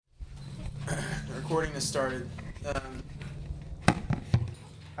recording this started. I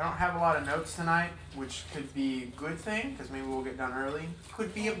don't have a lot of notes tonight, which could be a good thing, because maybe we'll get done early.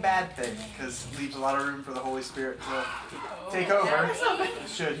 Could be a bad thing, because it leaves a lot of room for the Holy Spirit to take over,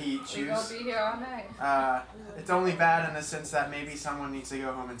 should He choose. We're going to be here all night. It's only bad in the sense that maybe someone needs to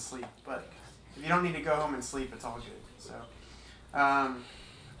go home and sleep. But if you don't need to go home and sleep, it's all good. So, I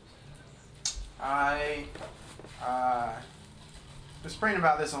was praying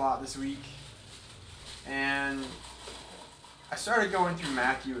about this a lot this week, and I started going through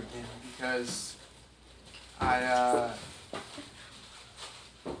Matthew again because after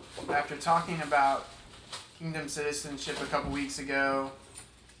talking about kingdom citizenship a couple weeks ago,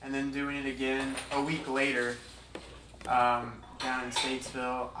 and then doing it again a week later down in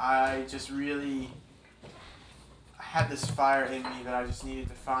Statesville, I had this fire in me that I just needed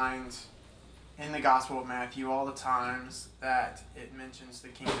to find in the Gospel of Matthew all the times that it mentions the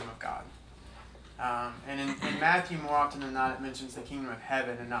kingdom of God. And in Matthew, more often than not, it mentions the kingdom of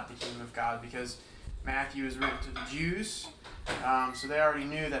heaven and not the kingdom of God, because Matthew is written to the Jews, so they already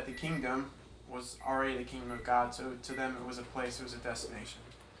knew that the kingdom was already the kingdom of God. So to them, it was a place, it was a destination.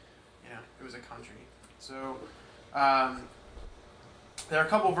 It was a country. So there are a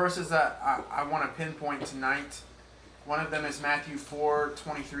couple verses that I want to pinpoint tonight. One of them is Matthew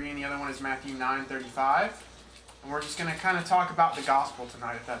 4:23, and the other one is Matthew 9:35. And we're just going to kind of talk about the gospel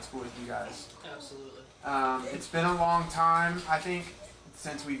tonight, if that's cool with you guys. Absolutely. It's been a long time, I think,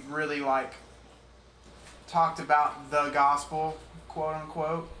 since we've really talked about the gospel, quote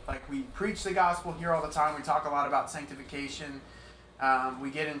unquote. We preach the gospel here all the time. We talk a lot about sanctification.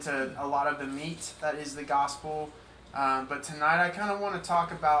 We get into a lot of the meat that is the gospel. But tonight I kind of want to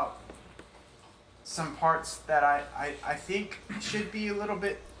talk about some parts that I think should be a little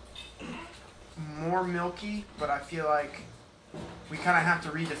bit more milky, but I feel like we kind of have to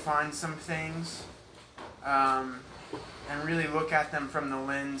redefine some things and really look at them from the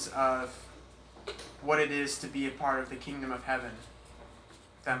lens of what it is to be a part of the kingdom of heaven,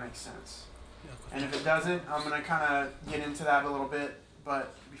 if that makes sense. And if it doesn't, I'm going to kind of get into that a little bit,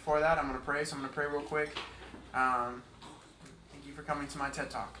 but before that, I'm going to pray, so I'm going to pray real quick. Thank you for coming to my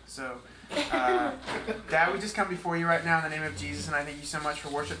TED Talk. So, Dad, we just come before you right now in the name of Jesus, and I thank you so much for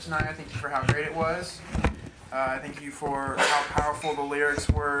worship tonight. I thank you for how great it was. I thank you for how powerful the lyrics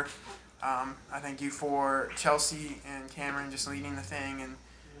were. I thank you for Chelsea and Cameron just leading the thing and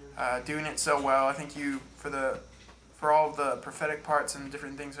doing it so well. I thank you for all of the prophetic parts and the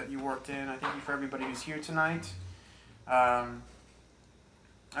different things that you worked in. I thank you for everybody who's here tonight. I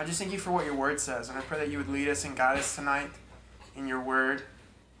just thank you for what your word says, and I pray that you would lead us and guide us tonight in your word,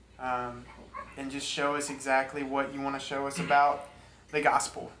 and just show us exactly what you want to show us about the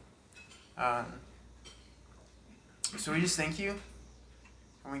gospel. So we just thank you,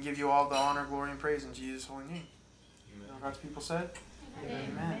 and we give you all the honor, glory, and praise in Jesus' holy name. All God's people said?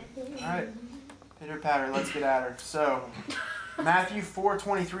 Amen. All right. Pitter patter, let's get at her. So, Matthew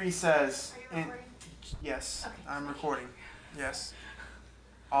 4:23 says, yes, okay. I'm recording. Yes.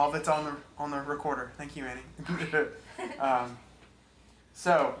 All of it's on the recorder. Thank you, Annie.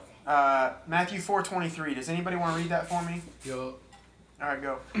 Matthew 4:23. Does anybody want to read that for me? Yo. All right,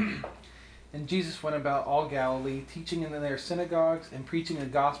 go. And Jesus went about all Galilee, teaching in their synagogues and preaching the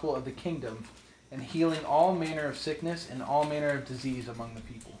gospel of the kingdom, and healing all manner of sickness and all manner of disease among the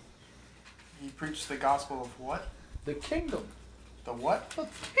people. He preached the gospel of what? The kingdom. The what? The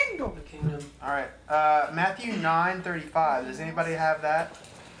kingdom. The kingdom. All right. Matthew 9:35. Does anybody have that?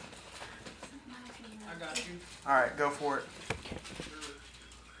 I got you. All right, go for it.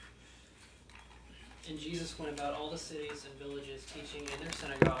 And Jesus went about all the cities and villages, teaching in their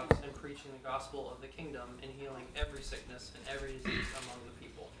synagogues and preaching the gospel of the kingdom and healing every sickness and every disease among the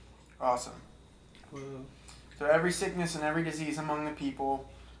people. Awesome. Whoa. So every sickness and every disease among the people,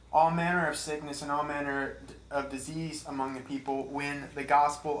 all manner of sickness and all manner of disease among the people, when the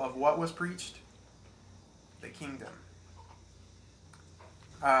gospel of what was preached? The kingdom.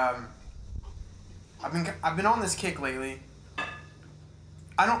 I've been on this kick lately.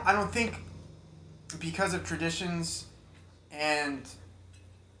 I don't think, because of traditions and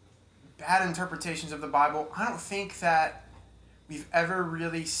bad interpretations of the Bible, I don't think that we've ever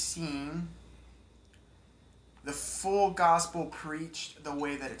really seen the full gospel preached the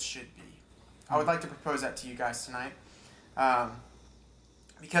way that it should be. I would like to propose that to you guys tonight.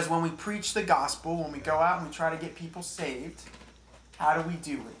 Because when we preach the gospel, when we go out and we try to get people saved, how do we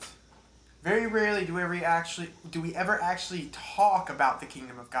do it? Very rarely do we ever actually talk about the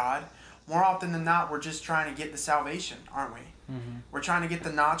kingdom of God. More often than not, we're just trying to get the salvation, aren't we? Mm-hmm. We're trying to get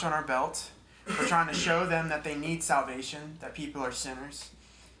the notch on our belt. We're trying to show them that they need salvation, that people are sinners.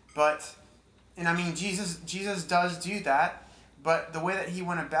 But And I mean, Jesus does do that, but the way that he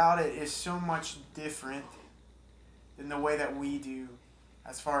went about it is so much different than the way that we do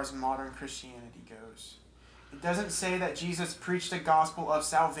as far as modern Christianity goes. It doesn't say that Jesus preached the gospel of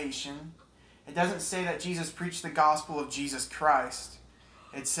salvation. It doesn't say that Jesus preached the gospel of Jesus Christ.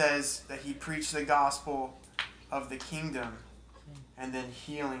 It says that he preached the gospel of the kingdom, and then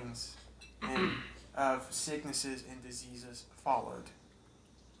healings and of sicknesses and diseases followed.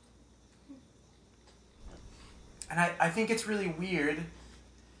 And I think it's really weird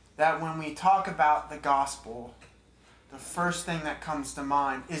that when we talk about the gospel, the first thing that comes to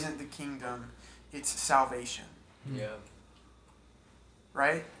mind isn't the kingdom, it's salvation. Yeah.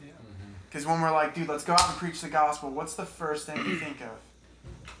 Right? Yeah. Because when we're like, dude, let's go out and preach the gospel, what's the first thing you think of?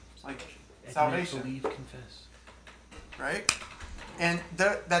 Like, salvation. Believe, confess. Right? And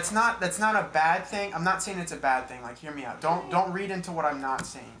that's not a bad thing. I'm not saying it's a bad thing. Like, hear me out. Don't read into what I'm not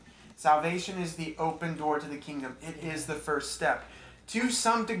saying. Salvation is the open door to the kingdom. It is the first step. To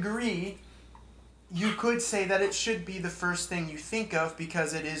some degree, you could say that it should be the first thing you think of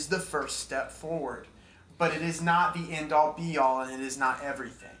because it is the first step forward. But it is not the end-all, be-all, and it is not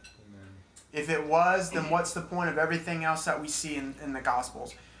everything. Amen. If it was, then what's the point of everything else that we see in the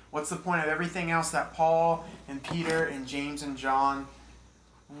Gospels? What's the point of everything else that Paul and Peter and James and John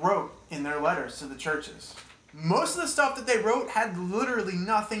wrote in their letters to the churches? Most of the stuff that they wrote had literally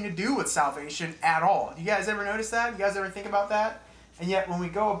nothing to do with salvation at all. You guys ever notice that? You guys ever think about that? And yet when we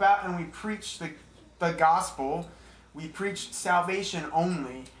go about and we preach the gospel, we preach salvation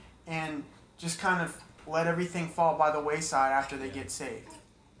only and just kind of let everything fall by the wayside after they get saved.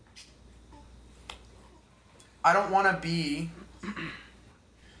 I don't want us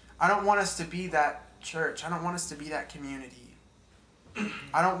to be that church. I don't want us to be that community.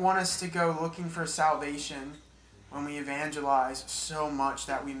 I don't want us to go looking for salvation when we evangelize so much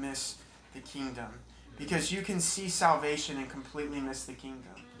that we miss the kingdom. Because you can see salvation and completely miss the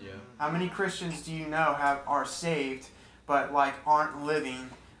kingdom. Yeah. How many Christians do you know are saved but aren't living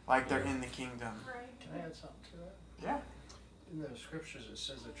like they're in the kingdom? Can I add something to that? Yeah. In the scriptures it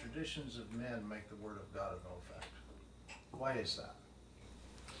says the traditions of men make the word of God of no effect. Why is that?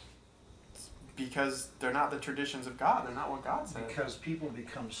 Because they're not the traditions of God. They're not what God said. Because people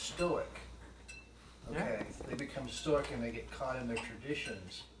become stoic. Okay? Yeah. They become stoic and they get caught in their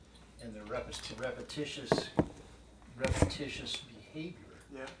traditions and their repetitious behavior.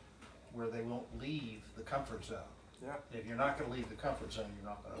 Yeah. Where they won't leave the comfort zone. Yeah. If you're not going to leave the comfort zone, you're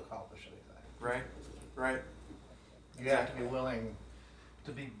not going to accomplish anything. Right. Right. You have to be willing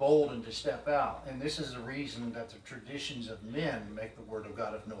to be bold and to step out. And this is the reason that the traditions of men make the word of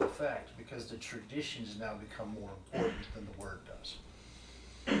God of no effect, because the traditions now become more important than the word does.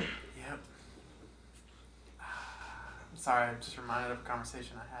 Yep. I'm sorry, I'm just reminded of a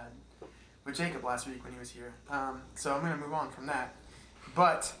conversation I had with Jacob last week when he was here. So I'm going to move on from that.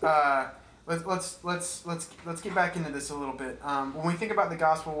 But let's get back into this a little bit. When we think about the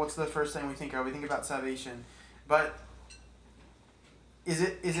gospel, what's the first thing we think of? We think about salvation. But is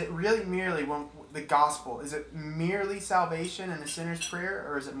it really merely the gospel? Is it merely salvation and the sinner's prayer,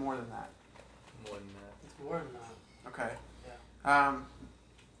 or is it more than that? More than that. It's more than that. Okay. Yeah.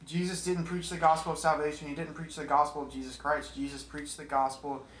 Jesus didn't preach the gospel of salvation. He didn't preach the gospel of Jesus Christ. Jesus preached the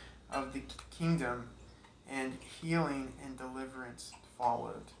gospel of the kingdom, and healing and deliverance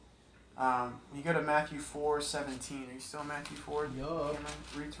followed. You go to Matthew 4:17. Are you still in Matthew 4? Yup.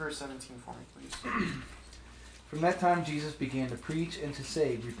 Read verse 17 for me, please. From that time Jesus began to preach and to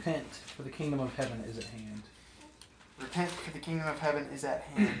say, repent, for the kingdom of heaven is at hand. Repent, for the kingdom of heaven is at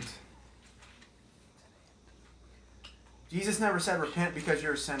hand. Jesus never said repent because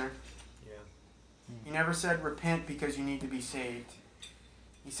you're a sinner. Yeah. He never said repent because you need to be saved.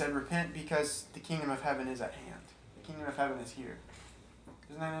 He said repent because the kingdom of heaven is at hand. The kingdom of heaven is here.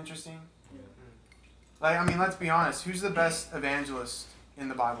 Isn't that interesting? Yeah. Let's be honest. Who's the best evangelist in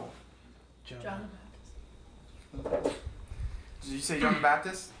the Bible? John the Baptist. Did you say John the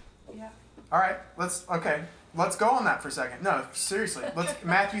Baptist? Yeah. All right. Let's go on that for a second. No, seriously.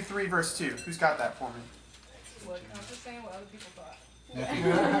 Matthew 3 verse 2. Who's got that for me? What, I'm just saying what other people thought.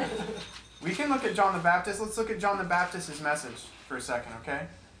 We can look at John the Baptist. Let's look at John the Baptist's message for a second, okay?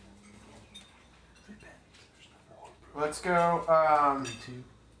 Let's go.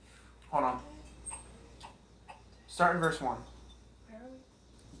 Hold on. Start in verse 1.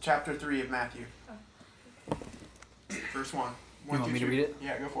 Chapter 3 of Matthew. Verse 1. You want me to read it?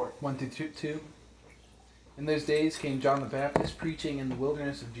 Yeah, go for it. 1 through 2. In those days came John the Baptist preaching in the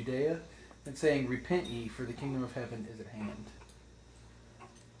wilderness of Judea and saying, repent ye, for the kingdom of heaven is at hand.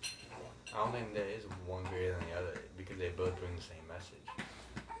 I don't think there is one greater than the other because they both bring the same message.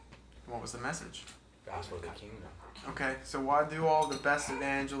 What was the message? Gospel of the kingdom. Okay, so why do all the best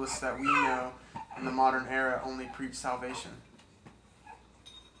evangelists that we know in the modern era only preach salvation?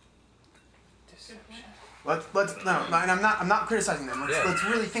 Let's no, and I'm not criticizing them. Let's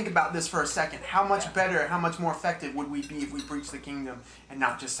really think about this for a second. How much better, how much more effective would we be if we preached the kingdom and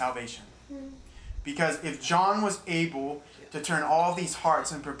not just salvation? Because if John was able to turn all these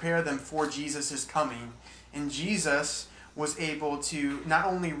hearts and prepare them for Jesus' coming, and Jesus was able to not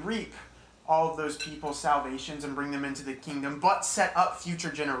only reap all of those people's salvations and bring them into the kingdom, but set up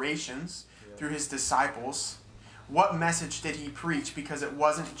future generations through his disciples, what message did he preach? Because it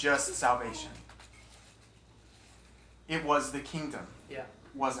wasn't just salvation. It was the kingdom. Yeah.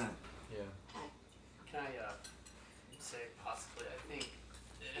 Wasn't it? Yeah. Can I say possibly, I think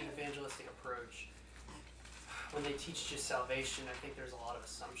an evangelistic approach, when they teach just salvation, I think there's a lot of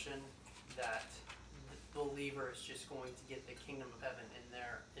assumption that the believer is just going to get the kingdom of heaven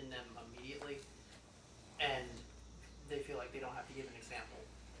in them immediately, and they feel like they don't have to give an example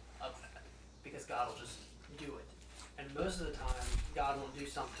of that because God will just do it. And most of the time, God won't do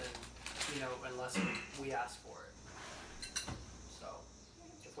something, unless we ask for it. So,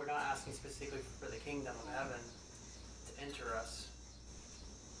 if we're not asking specifically for the kingdom of heaven to enter us,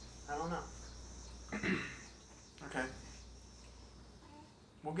 I don't know. Okay.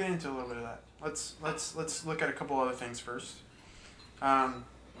 We'll get into a little bit of that. Let's look at a couple other things first.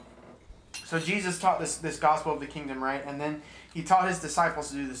 So Jesus taught this gospel of the kingdom, right? And then he taught his disciples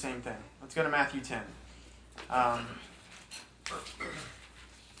to do the same thing. Let's go to Matthew 10. I'm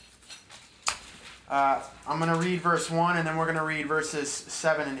going to read verse 1, and then we're going to read verses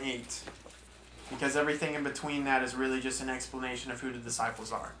 7 and 8. Because everything in between that is really just an explanation of who the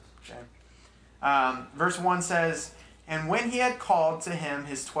disciples are. Okay? Verse 1 says, "And when he had called to him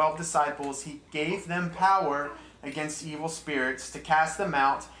his 12 disciples, he gave them power against evil spirits to cast them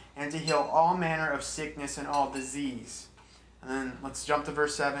out and to heal all manner of sickness and all disease." And then let's jump to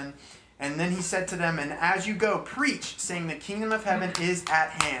verse 7. "And then he said to them, and as you go, preach, saying the kingdom of heaven is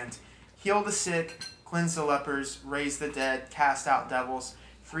at hand. Heal the sick, cleanse the lepers, raise the dead, cast out devils.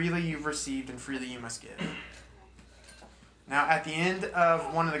 Freely you've received, and freely you must give." Now, at the end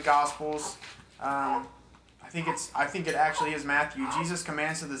of one of the Gospels, I think it actually is Matthew, Jesus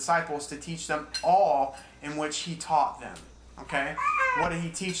commands the disciples to teach them all in which he taught them. Okay? What did he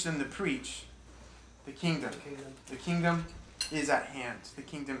teach them to preach? The kingdom. The kingdom is at hand. The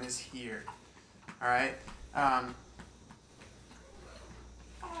kingdom is here. All right?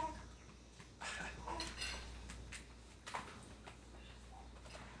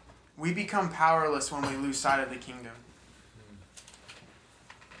 We become powerless when we lose sight of the kingdom.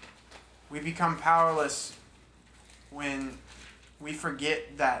 We become powerless when we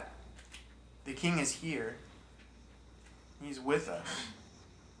forget that the King is here. He's with us.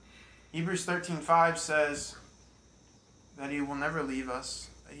 Hebrews 13:5 says that he will never leave us,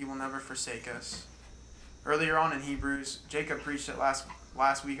 that he will never forsake us. Earlier on in Hebrews, Jacob preached it last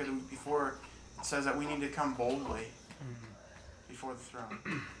week or the week before. It says that we need to come boldly before the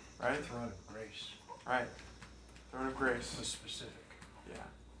throne. Right? Throne of grace. Right. Throne of grace. Was specific. Yeah.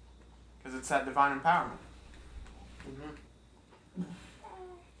 Because it's that divine empowerment.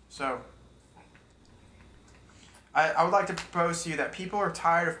 So, I would like to propose to you that people are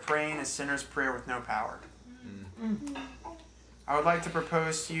tired of praying a sinner's prayer with no power. I would like to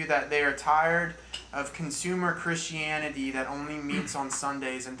propose to you that they are tired of consumer Christianity that only meets on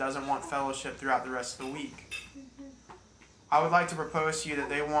Sundays and doesn't want fellowship throughout the rest of the week. I would like to propose to you that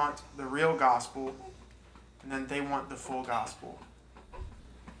they want the real gospel, and then they want the full gospel.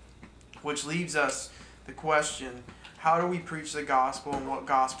 Which leaves us the question, how do we preach the gospel, and what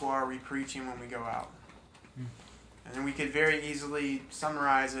gospel are we preaching when we go out? And then we could very easily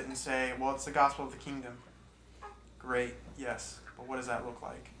summarize it and say, well, it's the gospel of the kingdom. Great, yes. But what does that look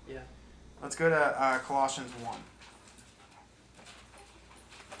like? Yeah. Let's go to Colossians 1.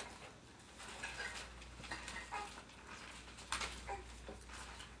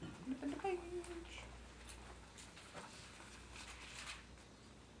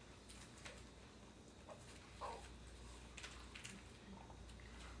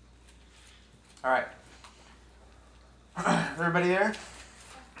 All right. Everybody there?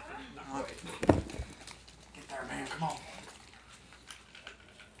 Get there, man. Come on.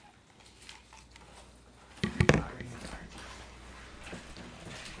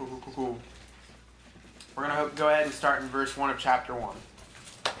 Cool. We're going to go ahead and start in verse 1 of chapter 1.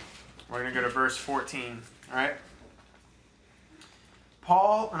 We're going to go to verse 14. All right?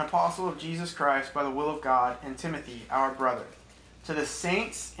 Paul, an apostle of Jesus Christ by the will of God, and Timothy, our brother, to the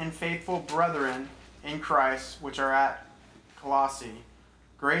saints and faithful brethren in Christ which are at Colossae,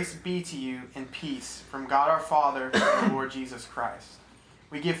 Grace be to you and peace from God our Father and the Lord Jesus Christ.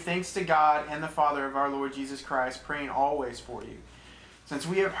 We give thanks to God and the Father of our Lord Jesus Christ, praying always for you, since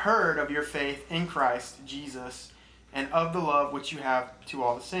we have heard of your faith in Christ Jesus and of the love which you have to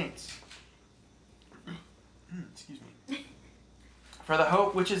all the saints. Excuse me. For the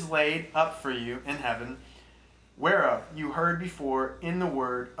hope which is laid up for you in heaven, whereof you heard before in the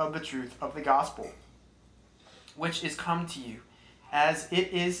word of the truth of the gospel, which is come to you, as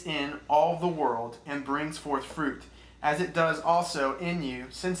it is in all the world, and brings forth fruit, as it does also in you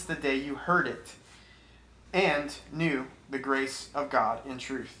since the day you heard it, and knew the grace of God in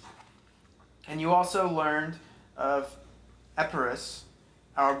truth. And you also learned of Epaphras,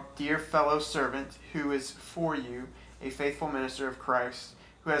 our dear fellow servant, who is for you a faithful minister of Christ,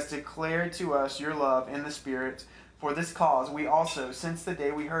 who has declared to us your love in the Spirit. For this cause we also, since the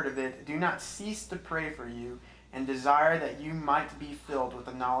day we heard of it, do not cease to pray for you, and desire that you might be filled with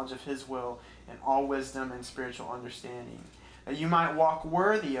the knowledge of his will and all wisdom and spiritual understanding, that you might walk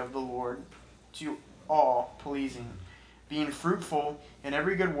worthy of the Lord, to all pleasing, being fruitful in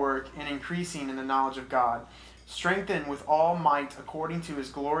every good work and increasing in the knowledge of God, strengthened with all might according to his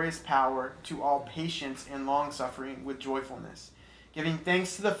glorious power, to all patience and longsuffering with joyfulness, giving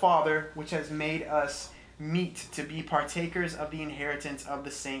thanks to the Father, which has made us meet to be partakers of the inheritance of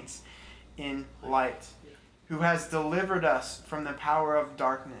the saints in light, who has delivered us from the power of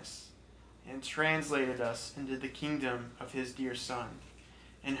darkness and translated us into the kingdom of his dear Son,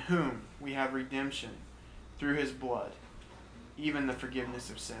 in whom we have redemption through his blood, even the forgiveness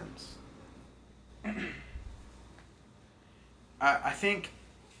of sins. I think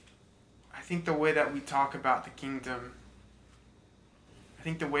the way that we talk about the kingdom, I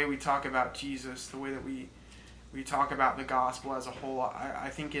think the way we talk about Jesus, the way that we talk about the gospel as a whole, I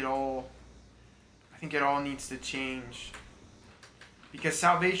think it all needs to change. Because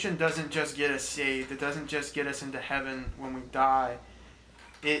salvation doesn't just get us saved. It doesn't just get us into heaven when we die.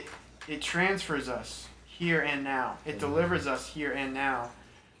 It transfers us here and now. It delivers us here and now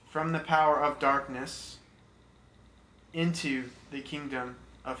from the power of darkness into the kingdom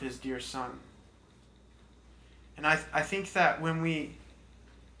of his dear Son. And I think that when we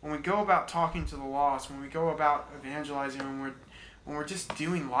go about talking to the lost, when we go about evangelizing, when we're just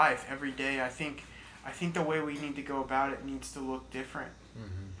doing life every day, I think the way we need to go about it needs to look different.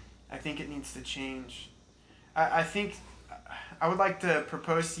 Mm-hmm. I think it needs to change. I think I would like to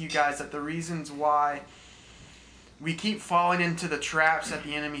propose to you guys that the reasons why we keep falling into the traps that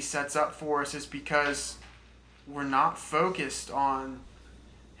the enemy sets up for us is because we're not focused on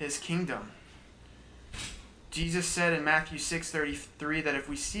his kingdom. Jesus said in Matthew 6:33 that if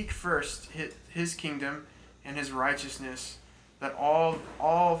we seek first his kingdom and his righteousness, that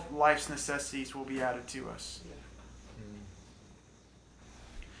all life's necessities will be added to us.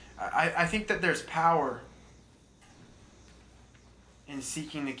 I think that there's power in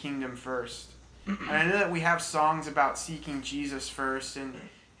seeking the kingdom first. And I know that we have songs about seeking Jesus first, and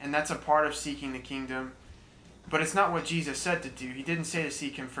that's a part of seeking the kingdom. But it's not what Jesus said to do. He didn't say to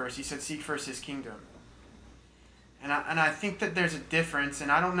seek him first. He said seek first his kingdom. And I think that there's a difference,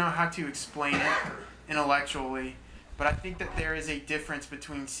 and I don't know how to explain it intellectually, but I think that there is a difference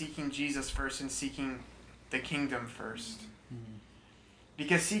between seeking Jesus first and seeking the kingdom first. Mm-hmm.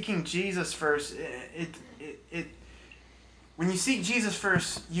 Because seeking Jesus first, when you seek Jesus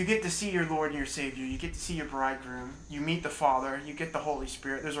first, you get to see your Lord and your Savior. You get to see your bridegroom. You meet the Father. You get the Holy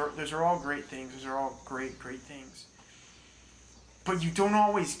Spirit. Those are all great things. Those are all great things. But you don't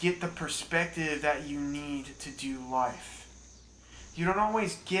always get the perspective that you need to do life. You don't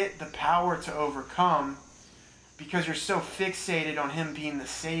always get the power to overcome because you're so fixated on him being the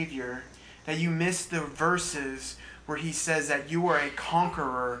Savior that you miss the verses where he says that you are a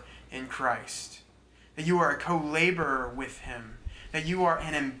conqueror in Christ, that you are a co-laborer with him, that you are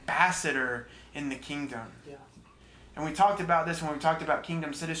an ambassador in the kingdom. Yeah. And we talked about this when we talked about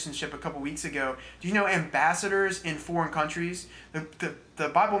kingdom citizenship a couple weeks ago. Do you know ambassadors in foreign countries? The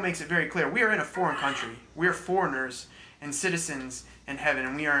Bible makes it very clear. We are in a foreign country. We are foreigners and citizens in heaven,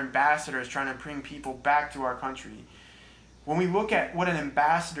 and we are ambassadors trying to bring people back to our country. When we look at what an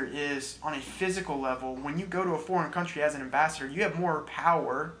ambassador is on a physical level, when you go to a foreign country as an ambassador, you have more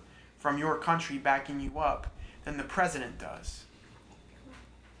power from your country backing you up than the president does.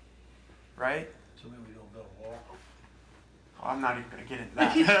 Right? So maybe we don't build a wall. Well, I'm not even going to get into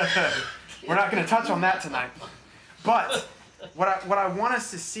that. We're not going to touch on that tonight. But what I want us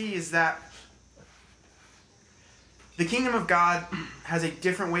to see is that the kingdom of God has a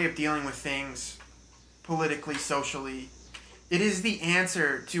different way of dealing with things politically, socially. It is the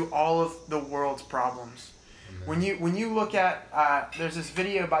answer to all of the world's problems. When you look at, there's this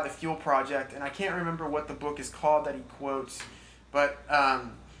video by the Fuel Project, and I can't remember what the book is called that he quotes, but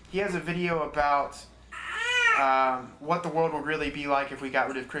he has a video about what the world would really be like if we got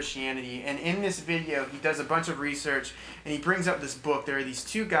rid of Christianity. And in this video, he does a bunch of research, and he brings up this book. There are these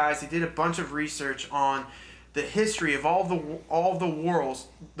two guys. They did a bunch of research on the history of all the wars,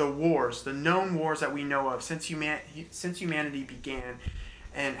 the known wars that we know of since humanity began,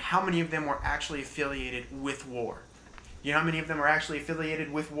 and how many of them were actually affiliated with war. You know how many of them are actually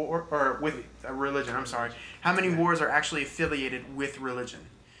affiliated with war, or with religion? I'm sorry. How many wars are actually affiliated with religion?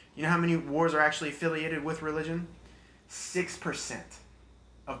 You know how many wars are actually affiliated with religion? 6%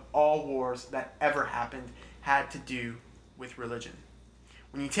 of all wars that ever happened had to do with religion.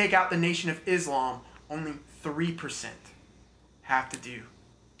 When you take out the Nation of Islam, only 3% have to do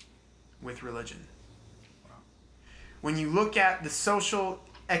with religion. When you look at the social,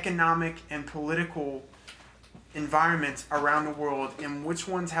 economic, and political environments around the world and which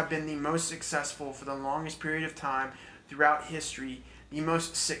ones have been the most successful for the longest period of time throughout history, the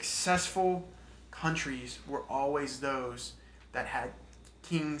most successful countries were always those that had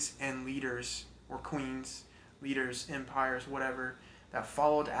kings and leaders, or queens, leaders, empires, whatever, that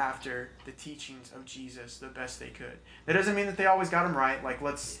followed after the teachings of Jesus the best they could. That doesn't mean that they always got them right. Like,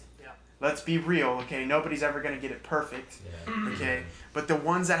 let's be real, okay? Nobody's ever going to get it perfect, okay? But the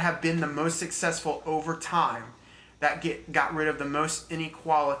ones that have been the most successful over time, that got rid of the most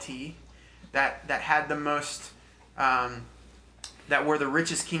inequality, that had the most, that were the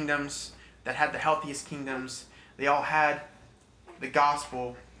richest kingdoms, that had the healthiest kingdoms, they all had the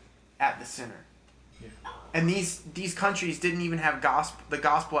gospel at the center. Yeah. And these countries didn't even have the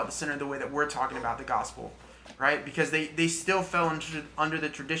gospel at the center the way that we're talking about the gospel, right? Because they still fell under the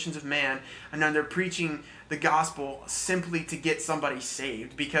traditions of man, and then they're preaching the gospel simply to get somebody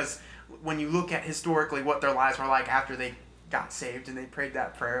saved. Because when you look at historically what their lives were like after they got saved and they prayed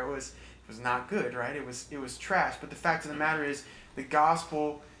that prayer, it was not good, right? It was trash. But the fact of the matter is, the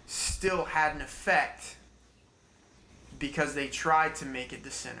gospel still had an effect because they tried to make it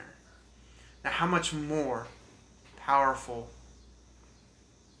the center. Now, how much more powerful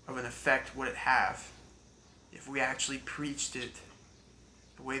of an effect would it have if we actually preached it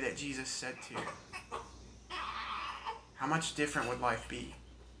the way that Jesus said to? How much different would life be?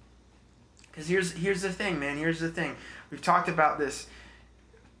 Because here's the thing, man. Here's the thing. We've talked about this.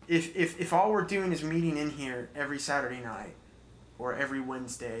 If all we're doing is meeting in here every Saturday night or every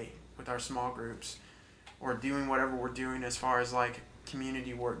Wednesday with our small groups, or doing whatever we're doing as far as like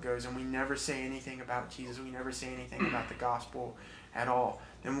community work goes, and we never say anything about Jesus, we never say anything about the gospel at all,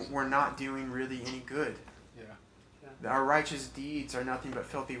 then we're not doing really any good. Yeah. Our righteous deeds are nothing but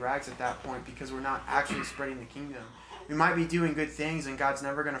filthy rags at that point, because we're not actually spreading the kingdom. We might be doing good things, and God's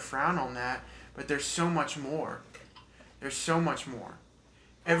never going to frown on that, but there's so much more. There's so much more.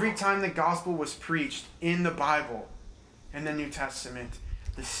 Every time the gospel was preached in the Bible, in the New Testament,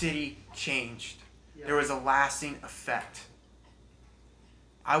 the city changed. Yeah. There was a lasting effect.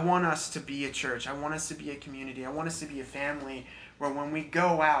 I want us to be a church. I want us to be a community. I want us to be a family where when we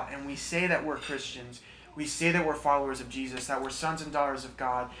go out and we say that we're Christians, we say that we're followers of Jesus, that we're sons and daughters of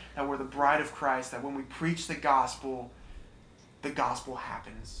God, that we're the bride of Christ, that when we preach the gospel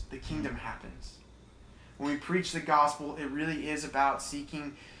happens. The kingdom happens. When we preach the gospel, it really is about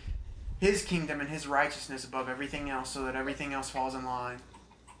seeking His kingdom and His righteousness above everything else, so that everything else falls in line.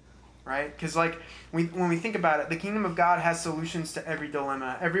 Right? Because when we think about it, the kingdom of God has solutions to every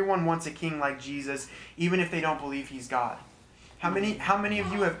dilemma. Everyone wants a king like Jesus, even if they don't believe He's God. How many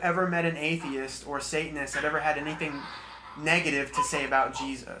of you have ever met an atheist or a Satanist that ever had anything negative to say about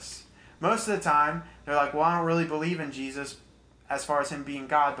Jesus? Most of the time, they're like, well, I don't really believe in Jesus as far as Him being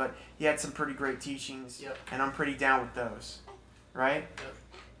God, but He had some pretty great teachings, and I'm pretty down with those. Right? Yep.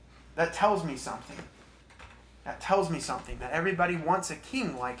 That tells me something. That tells me something, that everybody wants a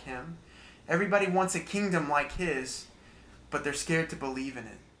king like Him. Everybody wants a kingdom like His, but they're scared to believe in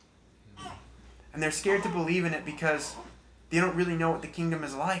it. And they're scared to believe in it because they don't really know what the kingdom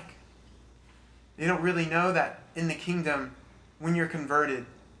is like. They don't really know that in the kingdom, when you're converted,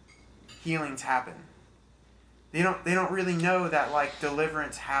 healings happen. They don't really know that like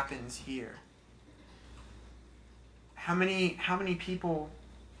deliverance happens here. How many people,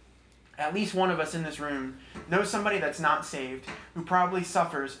 at least one of us in this room, knows somebody that's not saved who probably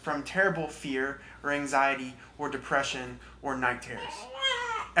suffers from terrible fear or anxiety or depression or night terrors?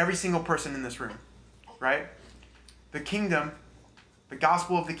 Every single person in this room, right? The kingdom, the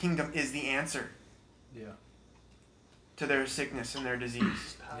gospel of the kingdom is the answer to their sickness and their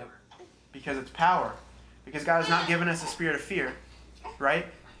disease. Power. Because it's power. Because God has not given us a spirit of fear, right?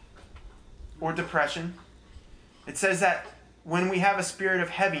 Or depression It says that when we have a spirit of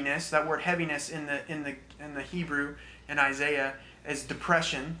heaviness, that word heaviness in the Hebrew in Isaiah is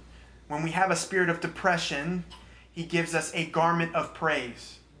depression. When we have a spirit of depression, he gives us a garment of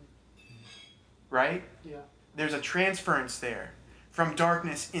praise. Right? Yeah. There's a transference there from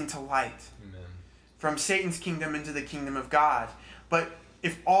darkness into light. Amen. From Satan's kingdom into the kingdom of God. But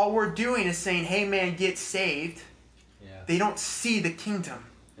if all we're doing is saying, hey man, get saved, they don't see the kingdom.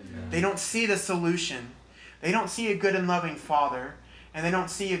 Amen. They don't see the solution. They don't see a good and loving father, and they don't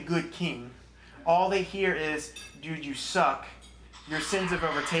see a good king. All they hear is, dude, you suck. Your sins have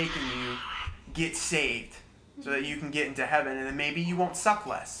overtaken you. Get saved so that you can get into heaven, and then maybe you won't suck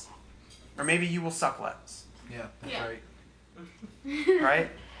less. Or maybe you will suck less. Yeah, that's Yeah. right.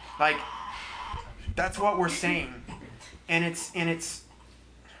 Right? Like, that's what we're saying. And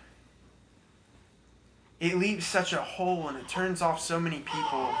it leaves such a hole, and it turns off so many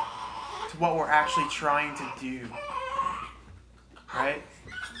people to what we're actually trying to do. Right?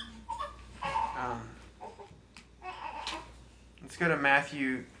 Let's go to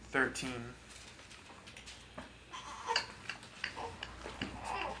Matthew 13.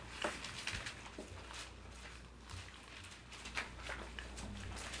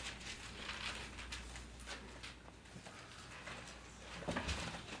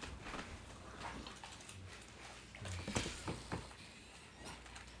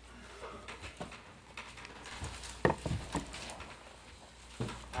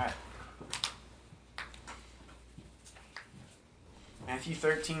 Matthew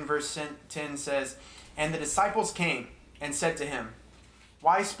 13 verse 10 says, "And the disciples came and said to him,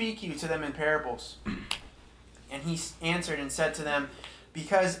 'Why speak you to them in parables?' And he answered and said to them,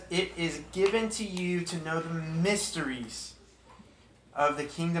 'Because it is given to you to know the mysteries of the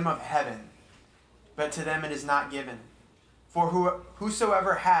kingdom of heaven, but to them it is not given. For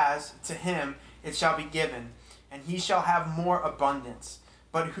whosoever has, to him it shall be given, and he shall have more abundance.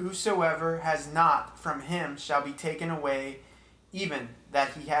 But whosoever has not, from him shall be taken away even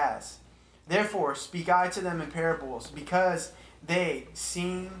that he has. Therefore speak I to them in parables, because they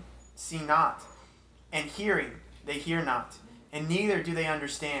see not, and hearing they hear not, and neither do they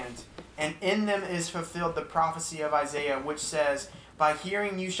understand. And in them is fulfilled the prophecy of Isaiah, which says, By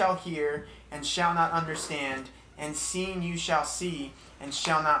hearing you shall hear, and shall not understand, and seeing you shall see, and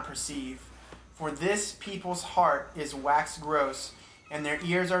shall not perceive. For this people's heart is waxed gross, and their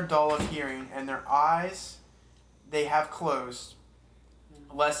ears are dull of hearing, and their eyes they have closed,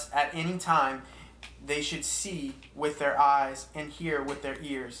 lest at any time they should see with their eyes, and hear with their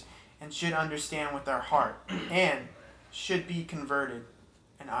ears, and should understand with their heart, and should be converted,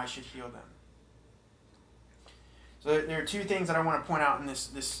 and I should heal them.'" So there are two things that I want to point out in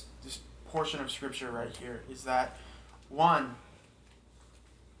this portion of Scripture right here, is that, one,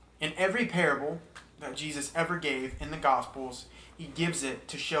 in every parable that Jesus ever gave in the Gospels, he gives it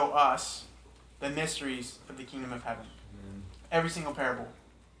to show us the mysteries of the kingdom of heaven. Amen. Every single parable.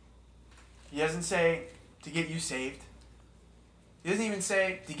 He doesn't say to get you saved. He doesn't even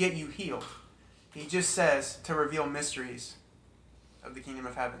say to get you healed. He just says to reveal mysteries of the kingdom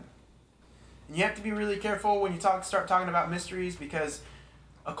of heaven. And you have to be really careful when you start talking about mysteries, because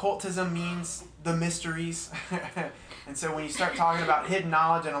occultism means the mysteries. And so when you start talking about hidden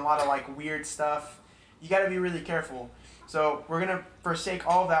knowledge and a lot of like weird stuff, you got to be really careful. So we're going to forsake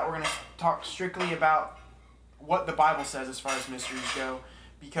all of that. We're going to talk strictly about what the Bible says as far as mysteries go,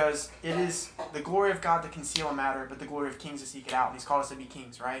 because it is the glory of God to conceal a matter, but the glory of kings to seek it out. And he's called us to be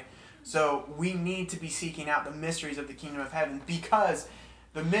kings, right? So we need to be seeking out the mysteries of the kingdom of heaven, because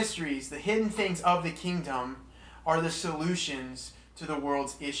the mysteries, the hidden things of the kingdom, are the solutions to the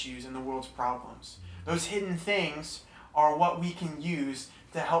world's issues and the world's problems. Those hidden things are what we can use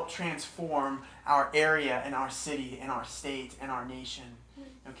to help transform our area and our city and our state and our nation.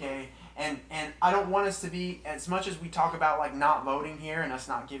 Okay? And I don't want us to be, as much as we talk about like not voting here and us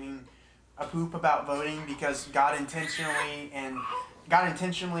not giving a poop about voting, because God intentionally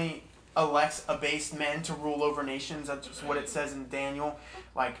elects abased men to rule over nations. That's what it says in Daniel,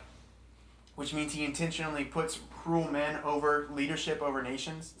 like, which means he intentionally puts cruel men over leadership over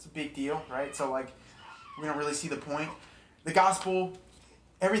nations. It's a big deal, right? So like, we don't really see the point. The gospel,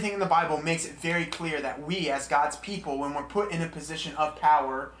 everything in the Bible makes it very clear that we as God's people, when we're put in a position of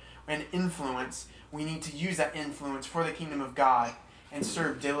power and influence, we need to use that influence for the kingdom of God and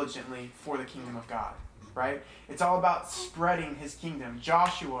serve diligently for the kingdom of God, right? It's all about spreading his kingdom.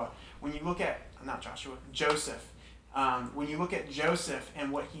 Joseph, when you look at Joseph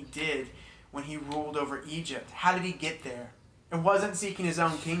and what he did when he ruled over Egypt, how did he get there? It wasn't seeking his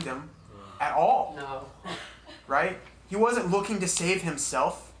own kingdom at all, No. right? He wasn't looking to save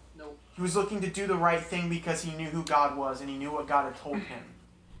himself. Nope. He He was looking to do the right thing because he knew who God was and he knew what God had told him.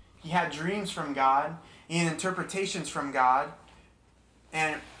 He had dreams from God. He had interpretations from God.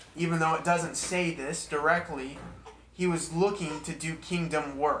 And even though it doesn't say this directly, he was looking to do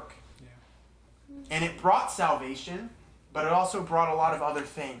kingdom work. Yeah. And it brought salvation, but it also brought a lot of other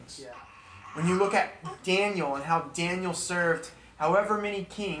things. Yeah. When you look at Daniel and how Daniel served however many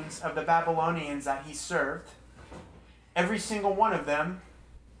kings of the Babylonians that he served, every single one of them,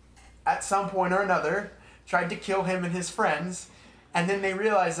 at some point or another, tried to kill him and his friends, and then they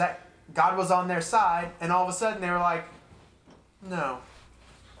realized that God was on their side, and all of a sudden they were like, no,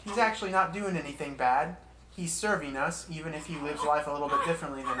 he's actually not doing anything bad. He's serving us, even if he lives life a little bit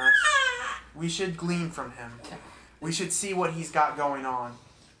differently than us. We should glean from him. We should see what he's got going on.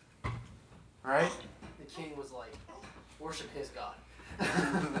 Right? The king was like, worship his God.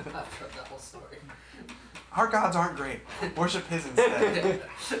 After that whole story. Our gods aren't great. Worship his instead.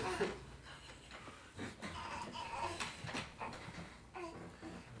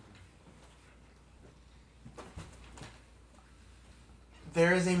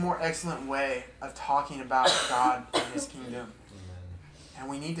 There is a more excellent way of talking about God and his kingdom. And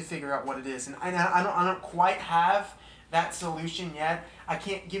we need to figure out what it is. And I don't quite have that solution yet. I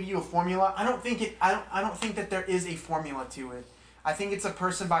can't give you a formula. I don't think that there is a formula to it. I think it's a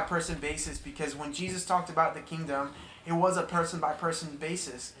person by person basis, because when Jesus talked about the kingdom, it was a person by person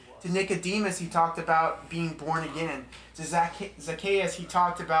basis. To Nicodemus, he talked about being born again. To Zacchaeus, he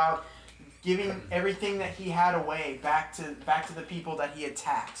talked about giving everything that he had away back to the people that he had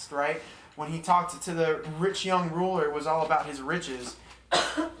taxed, right? When he talked to the rich young ruler, it was all about his riches.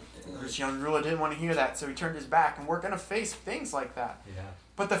 The rich young ruler didn't want to hear that, so he turned his back, and we're going to face things like that. Yeah.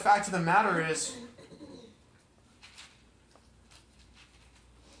 But the fact of the matter is,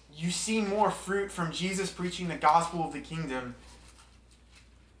 you see more fruit from Jesus preaching the gospel of the kingdom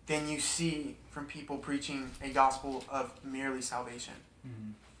than you see from people preaching a gospel of merely salvation.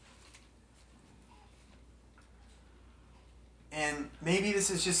 Mm-hmm. And maybe this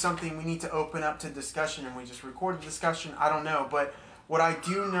is just something we need to open up to discussion, and we just record the discussion. I don't know. But what I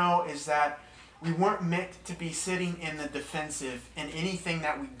do know is that we weren't meant to be sitting in the defensive in anything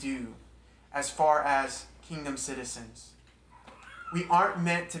that we do as far as kingdom citizens. We aren't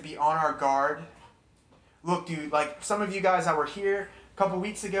meant to be on our guard. Look, dude, like some of you guys that were here a couple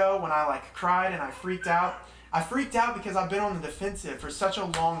weeks ago when I cried and I freaked out. I freaked out because I've been on the defensive for such a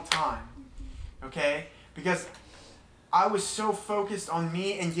long time. Okay? Because I was so focused on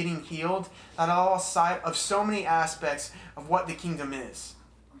me and getting healed that I lost sight of so many aspects of what the kingdom is.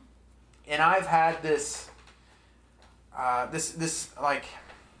 And I've had this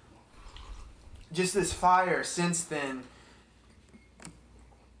fire since then,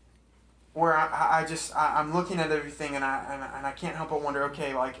 where I'm looking at everything and I can't help but wonder,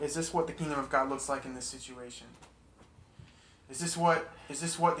 okay, is this what the kingdom of God looks like in this situation? Is this what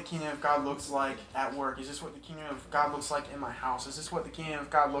the kingdom of God looks like at work? Is this what the kingdom of God looks like in my house? Is this what the kingdom of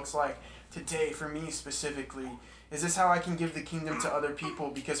God looks like today for me specifically? Is this how I can give the kingdom to other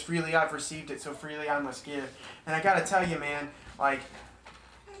people? Because freely I've received it, so freely I must give. And I gotta tell you, man,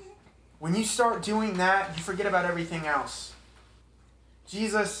 when you start doing that, you forget about everything else.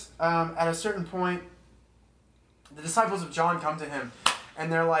 Jesus, at a certain point, the disciples of John come to him,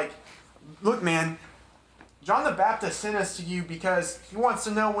 and they're like, look, man, John the Baptist sent us to you because he wants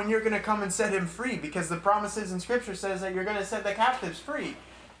to know when you're going to come and set him free, because the promises in Scripture says that you're going to set the captives free.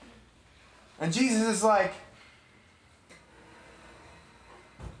 And Jesus is like,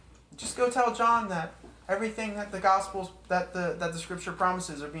 just go tell John that everything that the Gospels, that the Scripture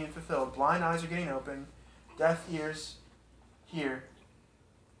promises are being fulfilled. Blind eyes are getting open, deaf ears hear,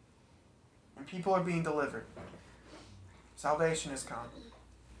 and people are being delivered. Salvation has come.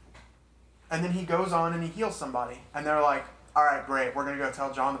 And then he goes on and he heals somebody. And they're like, all right, great, we're going to go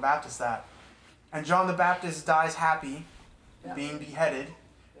tell John the Baptist that. And John the Baptist dies happy, being beheaded,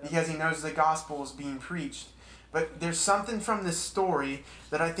 because he knows the gospel is being preached. But there's something from this story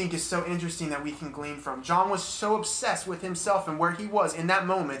that I think is so interesting that we can glean from. John was so obsessed with himself and where he was in that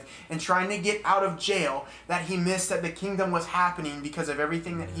moment and trying to get out of jail that he missed that the kingdom was happening because of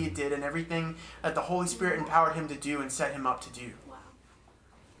everything that he did and everything that the Holy Spirit empowered him to do and set him up to do.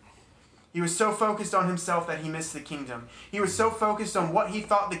 He was so focused on himself that he missed the kingdom. He was so focused on what he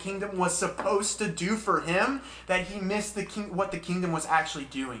thought the kingdom was supposed to do for him that he missed what the kingdom was actually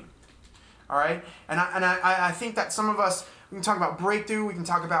doing. All right? And I think that some of us, we can talk about breakthrough, we can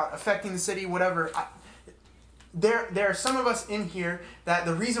talk about affecting the city, whatever. There are some of us in here that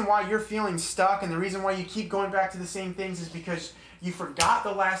the reason why you're feeling stuck and the reason why you keep going back to the same things is because you forgot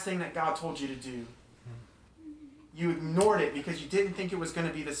the last thing that God told you to do. You ignored it because you didn't think it was going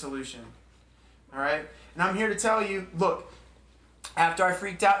to be the solution. All right? And I'm here to tell you, look, after I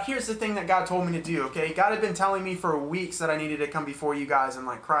freaked out, here's the thing that God told me to do, okay? God had been telling me for weeks that I needed to come before you guys and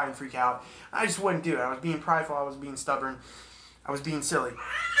like cry and freak out. I just wouldn't do it. I was being prideful. I was being stubborn. I was being silly.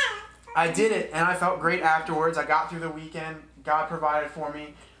 I did it, and I felt great afterwards. I got through the weekend. God provided for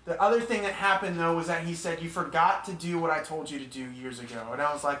me. The other thing that happened, though, was that he said, you forgot to do what I told you to do years ago. And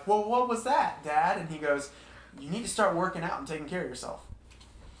I was like, well, what was that, Dad? And he goes, you need to start working out and taking care of yourself.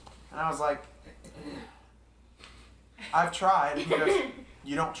 And I was like, I've tried. And he goes,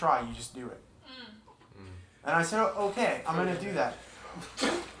 you don't try, you just do it. And I said, oh, okay, I'm going to do that.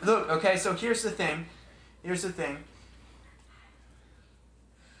 Look, okay, so here's the thing. Here's the thing.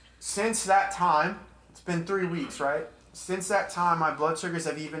 Since that time, it's been 3 weeks, right? Since that time, my blood sugars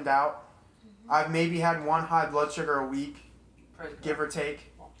have evened out. I've maybe had one high blood sugar a week, give or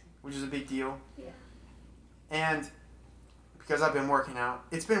take, which is a big deal. Yeah. And because I've been working out,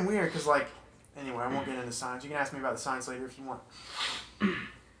 it's been weird because, like, anyway, I won't get into science. You can ask me about the science later if you want.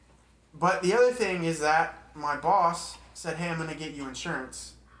 But the other thing is that my boss said, hey, I'm going to get you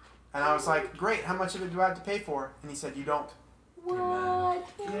insurance. And I was like, great, how much of it do I have to pay for? And he said, you don't. What?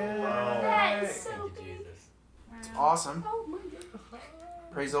 That is so Thank you, big. Jesus. It's awesome. Oh my goodness.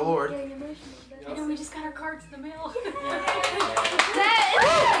 Praise the Lord. Getting emotional. You know, we just got our cards in the mail. It's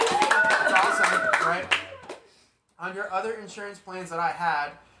awesome, right? Under other insurance plans that I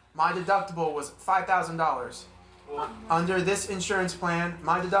had, my deductible was $5,000. Under this insurance plan,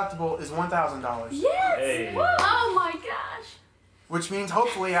 my deductible is $1,000. Yes! Hey. Oh my gosh! Which means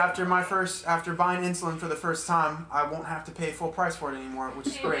hopefully after buying insulin for the first time, I won't have to pay full price for it anymore, which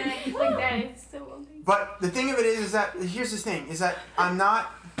is great. Like that is so amazing. But the thing of it is that, here's the thing, is that I'm not,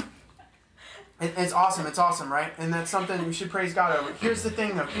 it's awesome, right? And that's something we should praise God over. Here's the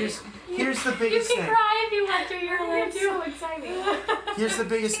thing though, here's the You biggest can thing. cry if you want to. You're allowed to. So exciting. Here's the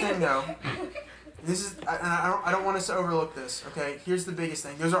biggest thing though. This is, and I don't want us to overlook this, okay? Here's the biggest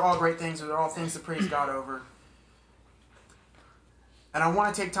thing. Those are all great things. Those are all things to praise God over. And I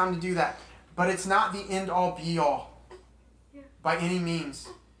want to take time to do that. But it's not the end-all, be-all. By any means.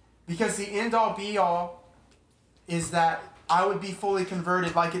 Because the end-all, be-all is that I would be fully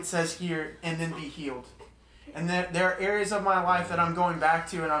converted, like it says here, and then be healed. And there are areas of my life that I'm going back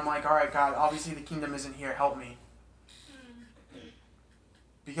to, and I'm like, all right, God, obviously the kingdom isn't here. Help me.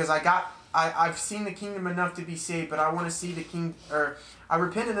 Because I've seen the kingdom enough to be saved, but I want to see the king, or I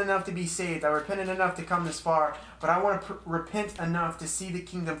repented enough to be saved. I repented enough to come this far, but I want to repent enough to see the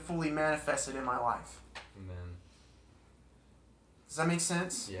kingdom fully manifested in my life. Amen. Does that make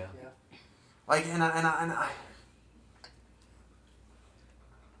sense? Yeah. Like, and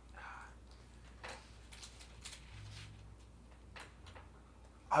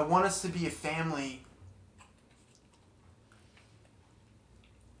I want us to be a family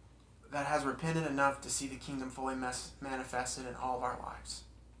that has repented enough to see the kingdom fully manifested in all of our lives.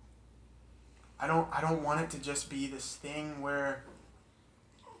 I don't want it to just be this thing where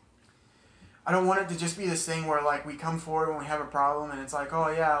like we come forward when we have a problem and it's like, oh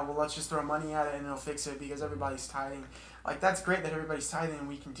yeah, well let's just throw money at it and it'll fix it because everybody's tithing. Like that's great that everybody's tithing and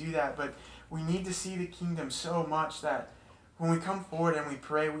we can do that, but we need to see the kingdom so much that when we come forward and we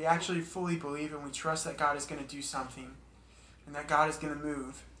pray, we actually fully believe and we trust that God is going to do something and that God is going to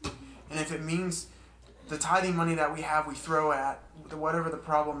move. And if it means the tithing money that we have, we throw at whatever the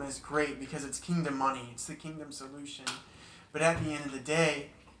problem is, great, because it's kingdom money. It's the kingdom solution. But at the end of the day,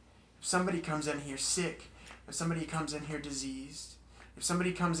 if somebody comes in here sick, if somebody comes in here diseased, if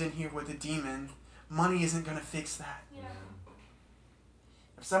somebody comes in here with a demon, money isn't going to fix that. Yeah.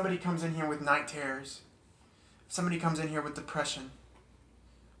 If somebody comes in here with night terrors, if somebody comes in here with depression,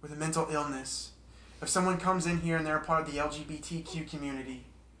 with a mental illness, if someone comes in here and they're a part of the LGBTQ community,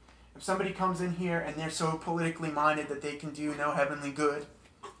 if somebody comes in here and they're so politically minded that they can do no heavenly good,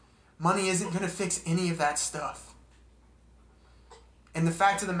 money isn't going to fix any of that stuff. And the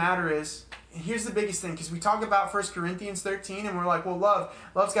fact of the matter is, and here's the biggest thing, because we talk about 1 Corinthians 13 and we're like, well,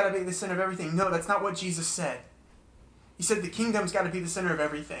 love's got to be the center of everything. No, that's not what Jesus said. He said the kingdom's got to be the center of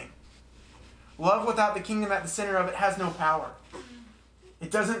everything. Love without the kingdom at the center of it has no power.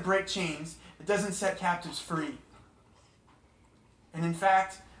 It doesn't break chains. It doesn't set captives free. And in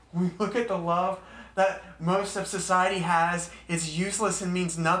fact, when we look at the love that most of society has, it's useless and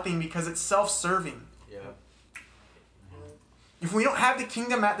means nothing because it's self-serving. Yeah. If we don't have the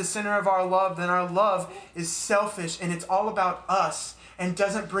kingdom at the center of our love, then our love is selfish and it's all about us and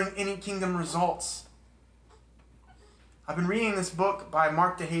doesn't bring any kingdom results. I've been reading this book by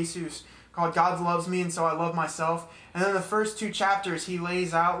Mark DeJesus called God Loves Me and So I Love Myself. And then the first 2 chapters he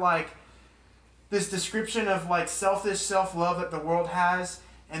lays out like this description of like selfish self-love that the world has,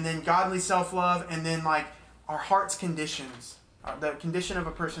 and then godly self-love, and then like our heart's conditions, the condition of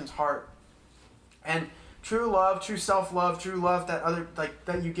a person's heart. And true love, true self-love, true love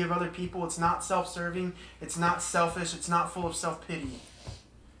that you give other people, it's not self-serving, it's not selfish, it's not full of self-pity.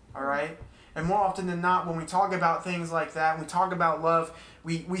 All right? And more often than not, when we talk about things like that, when we talk about love,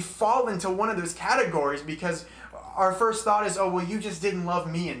 we fall into one of those categories because our first thought is, oh, well, you just didn't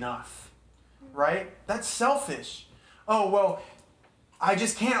love me enough. Right? That's selfish. Oh, well, I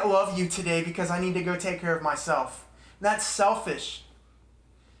just can't love you today because I need to go take care of myself. That's selfish.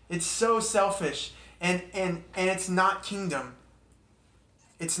 It's so selfish. And it's not kingdom.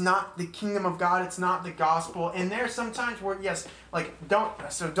 It's not the kingdom of God. It's not the gospel. And there are some times where, yes, like,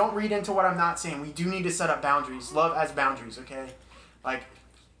 don't read into what I'm not saying. We do need to set up boundaries. Love as boundaries, okay? Like,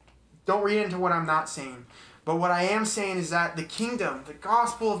 don't read into what I'm not saying. But what I am saying is that the kingdom, the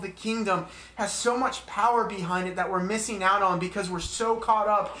gospel of the kingdom, has so much power behind it that we're missing out on because we're so caught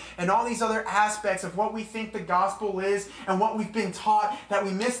up in all these other aspects of what we think the gospel is and what we've been taught that we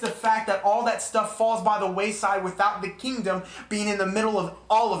miss the fact that all that stuff falls by the wayside without the kingdom being in the middle of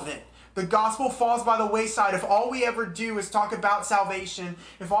all of it. The gospel falls by the wayside if all we ever do is talk about salvation,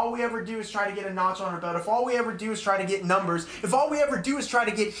 if all we ever do is try to get a notch on our belt, if all we ever do is try to get numbers, if all we ever do is try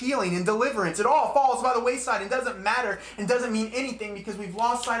to get healing and deliverance. It all falls by the wayside and doesn't matter and doesn't mean anything because we've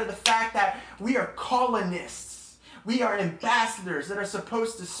lost sight of the fact that we are colonists. We are ambassadors that are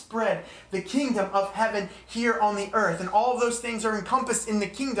supposed to spread the kingdom of heaven here on the earth. And all of those things are encompassed in the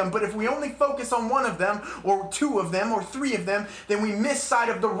kingdom. But if we only focus on one of them, or two of them, or three of them, then we miss sight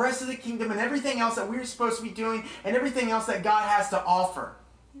of the rest of the kingdom and everything else that we're supposed to be doing and everything else that God has to offer.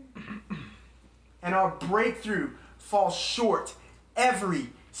 And our breakthrough falls short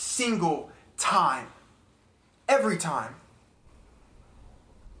every single time. Every time.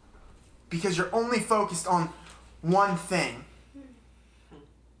 Because you're only focused on one thing.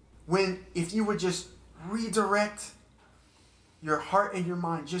 When if you would just redirect your heart and your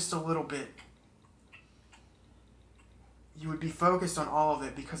mind just a little bit, you would be focused on all of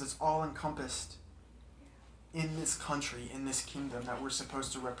it because it's all encompassed in this country, in this kingdom that we're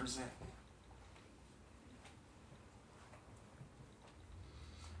supposed to represent.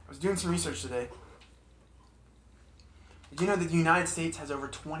 I was doing some research today. Did you know that the United States has over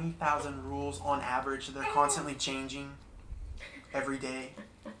 20,000 rules on average that they're constantly changing every day?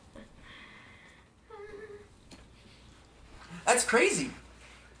 That's crazy.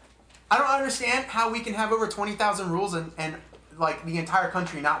 I don't understand how we can have over 20,000 rules and like the entire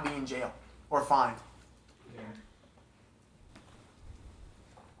country not be in jail or fined. Yeah.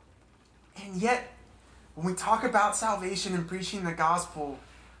 And yet, when we talk about salvation and preaching the gospel,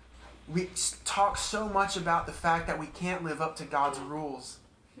 we talk so much about the fact that we can't live up to God's rules.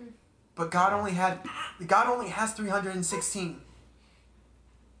 But God only has 316.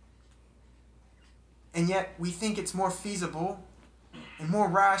 And yet we think it's more feasible and more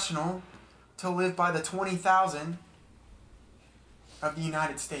rational to live by the 20,000 of the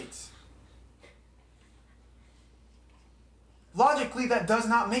United States. Logically, that does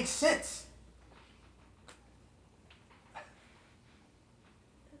not make sense.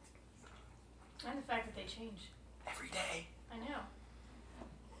 And the fact that they change. Every day. I know.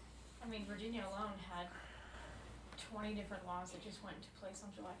 I mean, Virginia alone had 20 different laws that just went into place on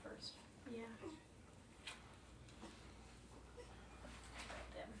July 1st. Yeah.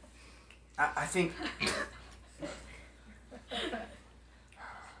 Them. I think...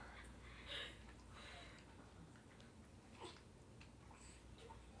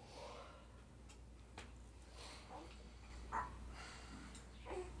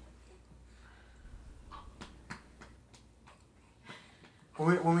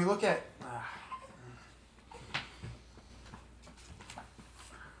 When we look at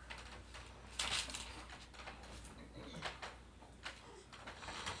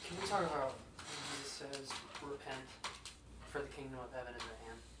Can we talk about when Jesus says, repent, for the kingdom of heaven is at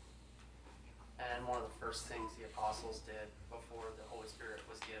hand? And one of the first things the apostles did before the Holy Spirit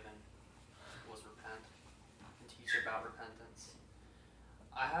was given was repent and teach about repentance.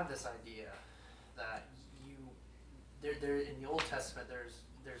 I have this idea that there in the Old Testament there's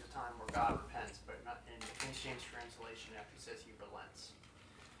a time where God repents, but not in the King James translation it actually says he relents.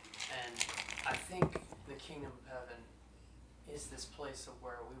 And I think the kingdom of heaven is this place of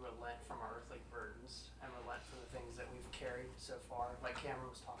where we relent from our earthly burdens and relent from the things that we've carried so far. Like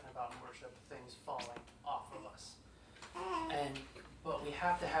Cameron was talking about in worship, things falling off of us. But we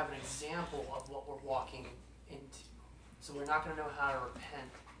have to have an example of what we're walking into. So we're not going to know how to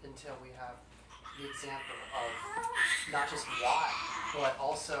repent until we have the example of not just why, but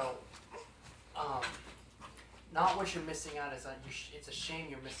also not what you're missing out is it's a shame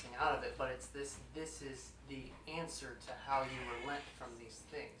you're missing out of it, but it's this is the answer to how you relent from these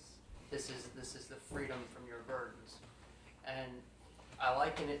things. This is the freedom from your burdens. And I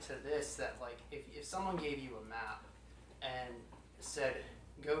liken it to this, that like if someone gave you a map and said,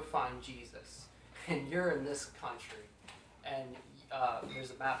 go find Jesus, and you're in this country, and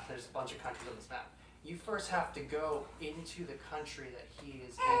there's a bunch of countries on this map, you first have to go into the country that he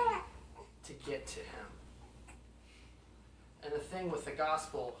is in to get to him. And the thing with the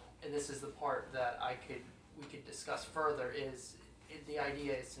gospel, and this is the part that we could discuss further, is the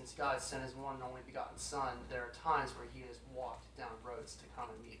idea is, since God sent his one and only begotten Son, there are times where he has walked down roads to come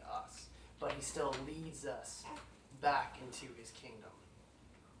and meet us, but he still leads us back into his kingdom.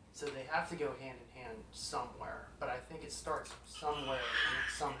 So they have to go hand in hand somewhere, but I think it starts somewhere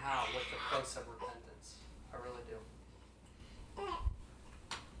and somehow with the place of repentance. I really do.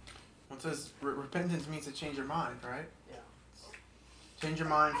 Well, it says repentance means to change your mind, right? Yeah. Change your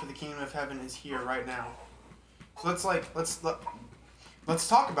mind, for the kingdom of heaven is here right now. So let's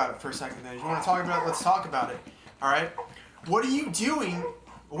talk about it for a second then. If you want to talk about it, let's talk about it. All right? What are you doing?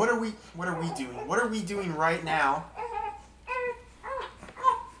 What are we doing? What are we doing right now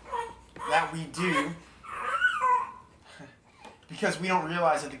that we do because we don't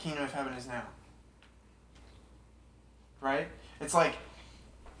realize that the kingdom of heaven is now? Right? It's like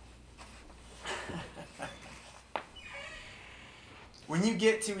when you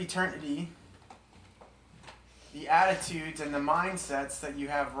get to eternity, the attitudes and the mindsets that you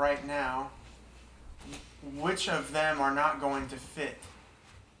have right now, which of them are not going to fit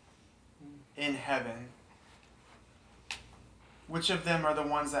in heaven? Which of them are the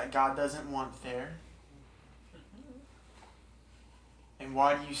ones that God doesn't want there? And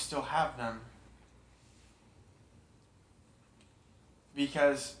why do you still have them?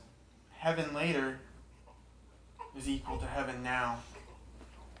 Because heaven later is equal to heaven now.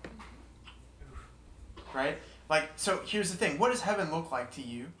 Right? Like, so here's the thing. What does heaven look like to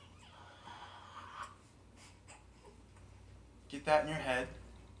you? Get that in your head.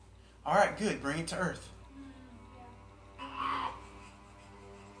 All right, good. Bring it to earth.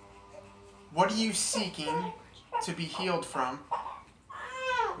 What are you seeking to be healed from?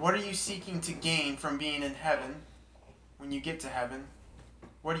 What are you seeking to gain from being in heaven when you get to heaven?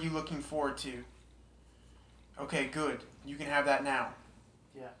 What are you looking forward to? Okay, good. You can have that now.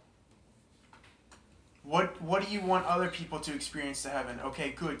 Yeah. What do you want other people to experience to heaven?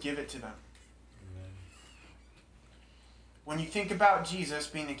 Okay, good. Give it to them. Amen. When you think about Jesus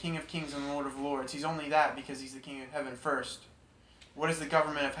being the King of Kings and Lord of Lords, he's only that because he's the King of Heaven first. What does the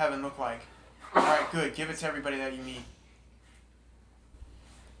government of heaven look like? All right, good. Give it to everybody that you meet.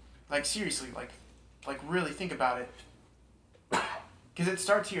 Like, seriously, like really think about it. Because it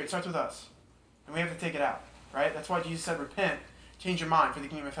starts here. It starts with us. And we have to take it out, right? That's why Jesus said, repent, change your mind, for the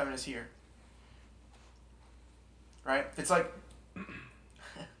kingdom of heaven is here. Right? It's like,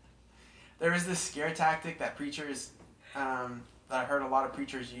 there is this scare tactic that preachers, that I heard a lot of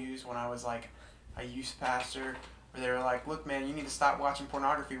preachers use when I was like a youth pastor, where they were like, look, man, you need to stop watching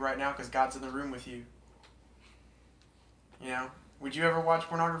pornography right now because God's in the room with you. You know? Would you ever watch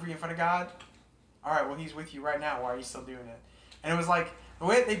pornography in front of God? All right, well, he's with you right now. Why are you still doing it? And it was like, the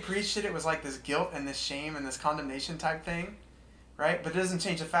way that they preached it, it was like this guilt and this shame and this condemnation type thing, right? But it doesn't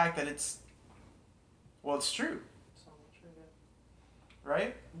change the fact that it's true,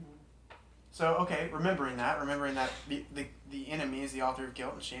 right? Mm-hmm. So, okay, remembering that the enemy is the author of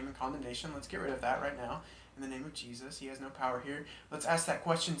guilt and shame and condemnation, let's get rid of that right now. In the name of Jesus, he has no power here. Let's ask that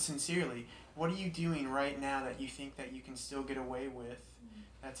question sincerely. What are you doing right now that you think that you can still get away with?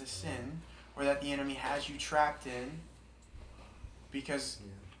 That's a sin, or that the enemy has you trapped in because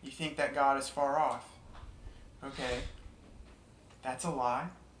you think that God is far off. Okay, that's a lie.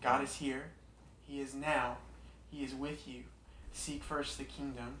 God is here. He is now. He is with you. Seek first the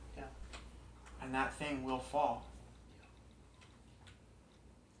kingdom, and that thing will fall.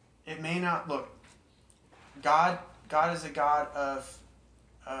 It may not look. God is a God of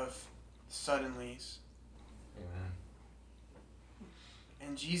suddenlies. Amen.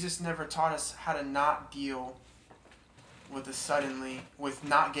 And Jesus never taught us how to not deal with the suddenly, with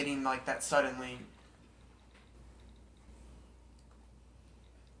not getting like that suddenly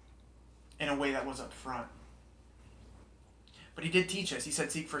in a way that was up front. But he did teach us. He said,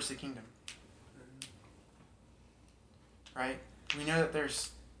 seek first the kingdom. Right? We know that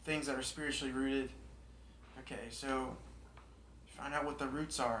there's things that are spiritually rooted. Okay, so find out what the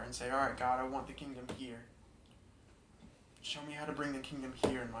roots are and say, all right, God, I want the kingdom here. Show me how to bring the kingdom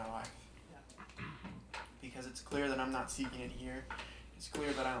here in my life. Because it's clear that I'm not seeking it here. It's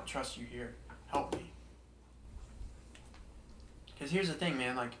clear that I don't trust you here. help me. Because here's the thing,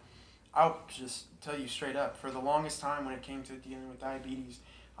 man, like, I'll just tell you straight up, for the longest time when it came to dealing with diabetes,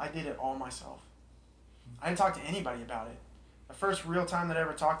 I did it all myself. I didn't talk to anybody about it. The first real time that I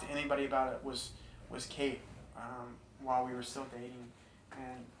ever talked to anybody about it was Kate, while we were still dating,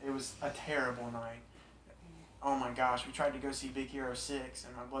 and it was a terrible night. Oh my gosh, we tried to go see Big Hero 6,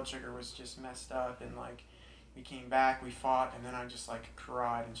 and my blood sugar was just messed up, and like, we came back, we fought, and then I just like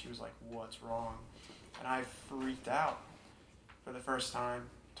cried, and she was like, "What's wrong?" And I freaked out for the first time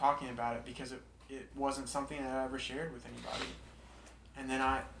talking about it, because it wasn't something that I ever shared with anybody. And then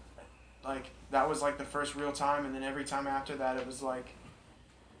that was like the first real time, and then every time after that it was like,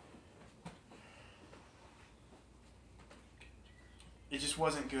 it just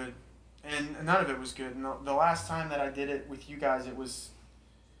wasn't good. And none of it was good. And the last time that I did it with you guys, it was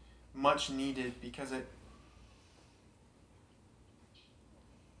much needed, because it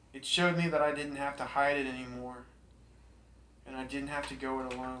showed me that I didn't have to hide it anymore. And I didn't have to go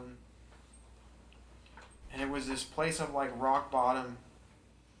it alone. And it was this place of like rock bottom.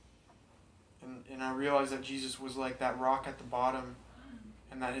 And I realized that Jesus was like that rock at the bottom,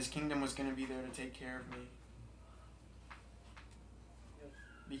 and that his kingdom was going to be there to take care of me.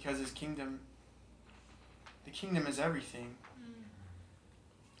 Because the kingdom is everything.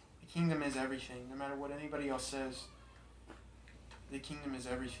 The kingdom is everything. No matter what anybody else says, the kingdom is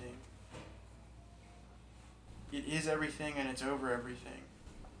everything. It is everything, and it's over everything.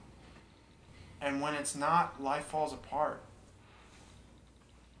 And when it's not, life falls apart.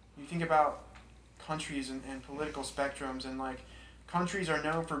 You think about countries and political spectrums, and like, countries are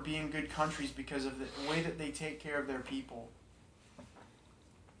known for being good countries because of the way that they take care of their people.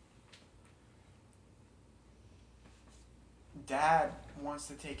 Dad wants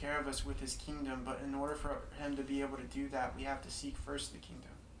to take care of us with his kingdom, but in order for him to be able to do that, we have to seek first the kingdom.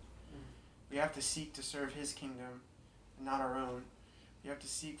 We have to seek to serve his kingdom and not our own. We have to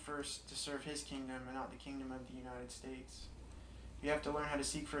seek first to serve his kingdom and not the kingdom of the United States. We have to learn how to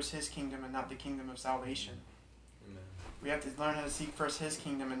seek first his kingdom and not the kingdom of salvation. Amen. We have to learn how to seek first his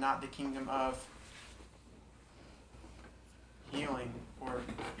kingdom and not the kingdom of healing or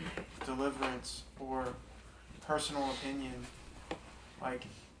deliverance or personal opinion. Like,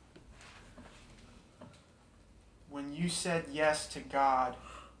 when you said yes to God,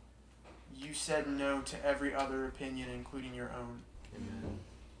 you said no to every other opinion, including your own. Amen.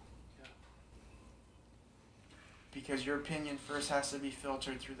 Because your opinion first has to be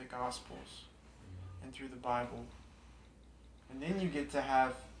filtered through the Gospels and through the Bible. And then you get to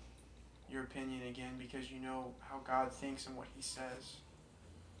have your opinion again, because you know how God thinks and what he says.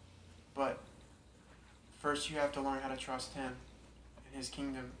 But first you have to learn how to trust him and his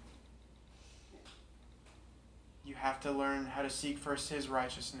kingdom. You have to learn how to seek first his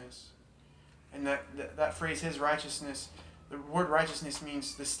righteousness. And that phrase, his righteousness, the word righteousness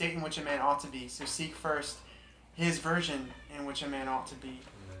means the state in which a man ought to be. So seek first his version in which a man ought to be.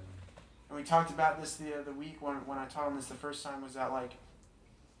 Amen. And we talked about this the other week when I taught him this the first time, was that like,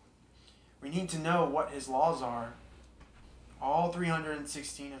 we need to know what his laws are, all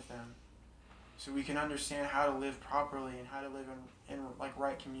 316 of them, so we can understand how to live properly and how to live in like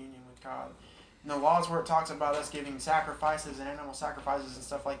right communion with God. And the laws where it talks about us giving sacrifices and animal sacrifices and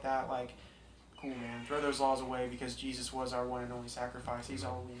stuff like that, like, cool, man, throw those laws away, because Jesus was our one and only sacrifice. He's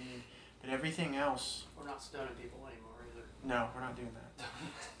all we need. But everything else, We're not stoning people anymore either. no, we're not doing that.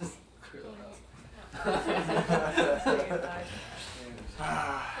 Clear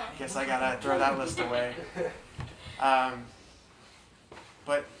Guess I gotta throw that list away.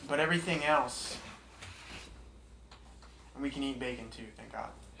 But everything else, and we can eat bacon too, thank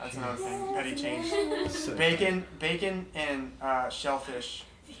God. That's another thing that he changed. So Bacon and shellfish.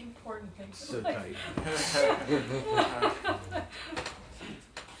 The important things. So tight.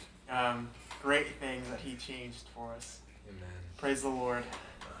 Great things that he changed for us. Amen. Praise the Lord.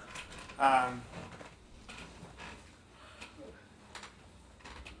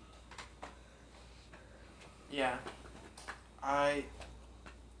 Yeah. I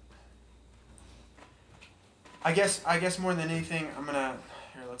guess more than anything, I'm gonna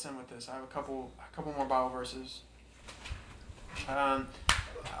here. Let's end with this. I have a couple more Bible verses. I'll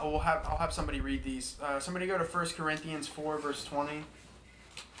have somebody read these. Somebody go to 1 Corinthians 4 verse 20.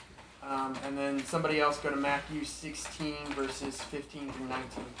 And then somebody else go to Matthew 16 verses 15 through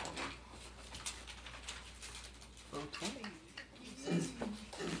 19. Oh, 20.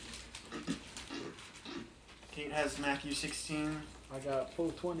 Kate has Matthew 16. I got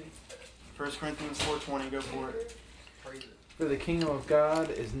full 20. 1 Corinthians 4:20. Go for it. Praise it. For the kingdom of God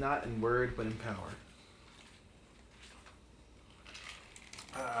is not in word, but in power.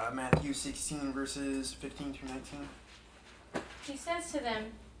 Matthew 16, verses 15 through 19. He says to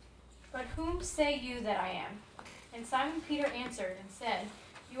them, "But whom say you that I am?" And Simon Peter answered and said,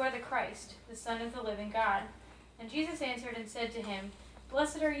 "You are the Christ, the Son of the living God." And Jesus answered and said to him,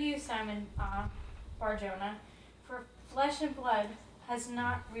 "Blessed are you, Simon Bar-Jonah, for flesh and blood has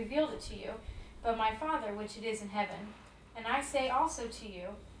not revealed it to you, but my Father which it is in heaven. And I say also to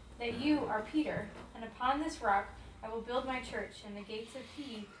you that you are Peter, and upon this rock I will build my church, and the gates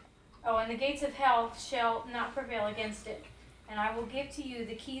of hell shall not prevail against it. And I will give to you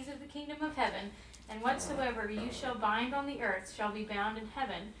the keys of the kingdom of heaven, and whatsoever you shall bind on the earth shall be bound in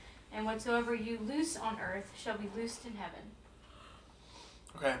heaven, and whatsoever you loose on earth shall be loosed in heaven."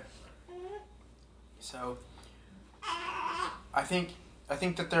 Okay. So, I think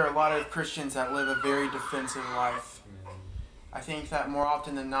that there are a lot of Christians that live a very defensive life. I think that more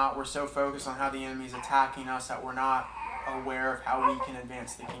often than not, we're so focused on how the enemy is attacking us that we're not aware of how we can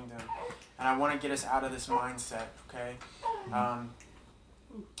advance the kingdom. And I want to get us out of this mindset, okay?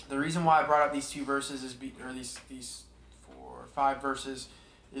 The reason why I brought up these two verses these 4 or 5 verses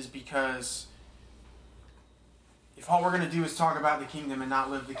is because if all we're going to do is talk about the kingdom and not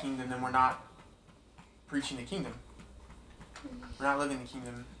live the kingdom, then we're not preaching the kingdom. We're not living the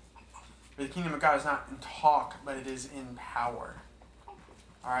kingdom. For the kingdom of God is not in talk, but it is in power.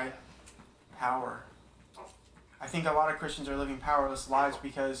 Alright? Power. I think a lot of Christians are living powerless lives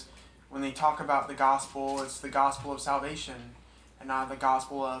because when they talk about the gospel, it's the gospel of salvation and not the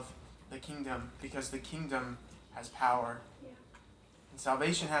gospel of the kingdom, because the kingdom has power. Yeah. And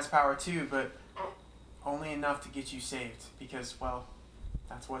salvation has power too, but only enough to get you saved, because, well,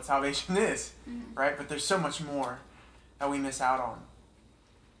 that's what salvation is, right? But there's so much more that we miss out on.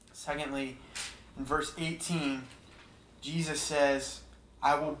 Secondly, in verse 18, Jesus says,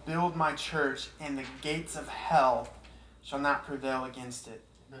 "I will build my church, and the gates of hell shall not prevail against it."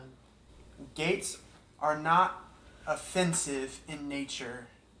 Amen. Gates are not offensive in nature.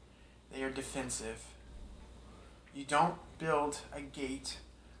 They are defensive. You don't build a gate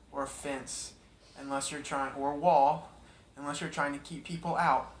or a fence unless you're trying, or a wall, unless you're trying to keep people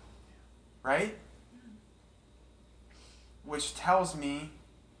out. Right? Which tells me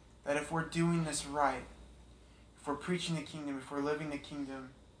that if we're doing this right, if we're preaching the kingdom, if we're living the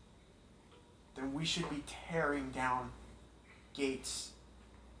kingdom, then we should be tearing down gates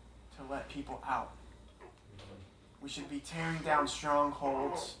to let people out. We should be tearing down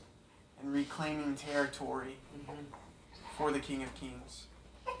strongholds and reclaiming territory for the King of Kings,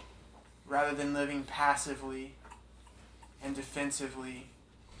 rather than living passively and defensively.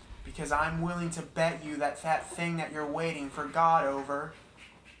 Because I'm willing to bet you that thing that you're waiting for God over,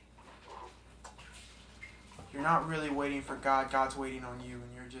 you're not really waiting for God. God's waiting on you,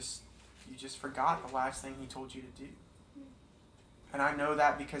 and you just forgot the last thing He told you to do. And I know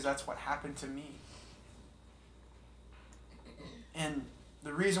that because that's what happened to me. And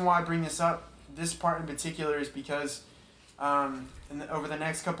the reason why I bring this up, this part in particular, is because over the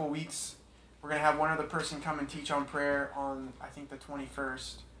next couple weeks, we're going to have one other person come and teach on prayer on, I think, the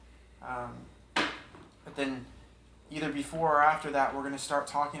 21st. But then either before or after that, we're going to start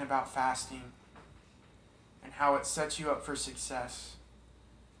talking about fasting and how it sets you up for success.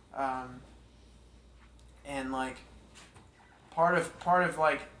 And like part of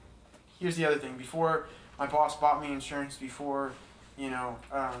like, here's the other thing. Before my boss bought me insurance, before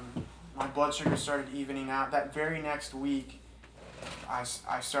my blood sugar started evening out, that very next week, I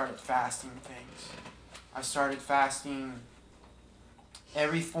started fasting things. I started fasting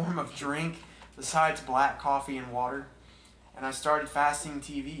every form of drink besides black coffee and water. And I started fasting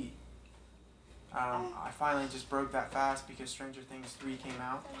TV. I finally just broke that fast because Stranger Things 3 came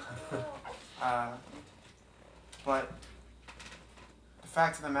out. But the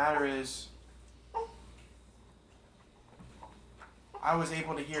fact of the matter is, I was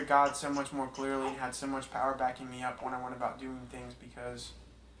able to hear God so much more clearly and had so much power backing me up when I went about doing things because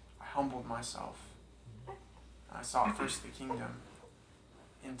I humbled myself. I sought first the kingdom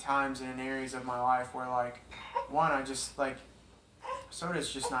in times and in areas of my life where, like, one, I just, like,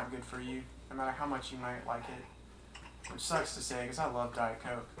 soda's just not good for you, no matter how much you might like it. Which sucks to say because I love Diet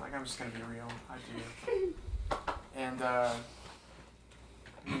Coke. Like, I'm just going to be real. I do. And,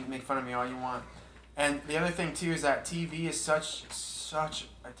 you can make fun of me all you want. And the other thing, too, is that TV is such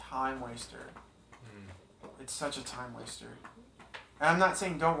a time waster. It's such a time waster. And I'm not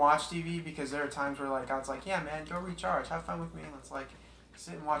saying don't watch TV, because there are times where, like, God's like, yeah, man, go recharge. Have fun with me. Let's, like,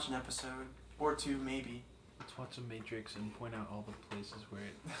 sit and watch an episode. Or two, maybe. Let's watch The Matrix and point out all the places where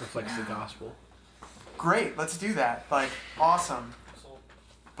it reflects the gospel. Great, let's do that. Like, awesome.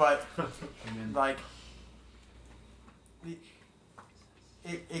 But, Amen. like,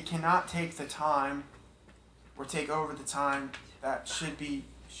 it cannot take the time or take over the time that should be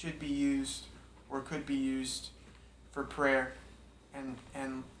used or could be used for prayer and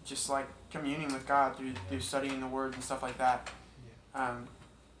just like communing with God through studying the Word and stuff like that. And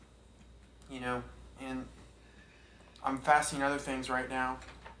I'm fasting other things right now,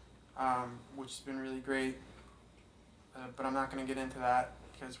 which has been really great. But I'm not going to get into that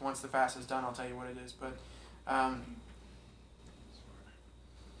because once the fast is done, I'll tell you what it is. But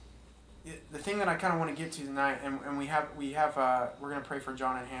the thing that I kind of want to get to tonight, and we're going to pray for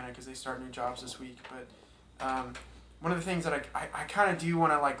John and Hannah because they start new jobs this week. But one of the things that I kind of do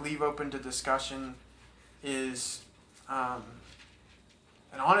want to like leave open to discussion is, and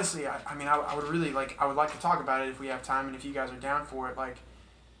honestly, I would really I would like to talk about it if we have time and if you guys are down for it. Like,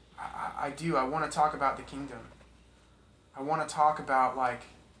 I want to talk about the kingdom. I want to talk about like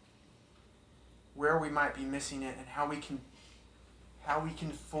where we might be missing it and how we can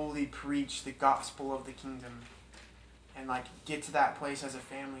fully preach the gospel of the kingdom and like get to that place as a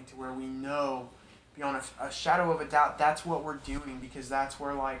family to where we know beyond a shadow of a doubt that's what we're doing, because that's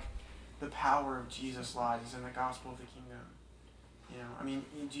where like the power of Jesus lies, is in the gospel of the kingdom.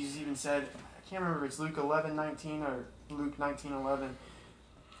 Jesus even said, I can't remember if it's Luke 11:19 or Luke 19:11.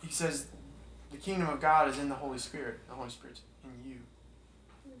 He says the kingdom of God is in the Holy Spirit. The Holy Spirit's in you.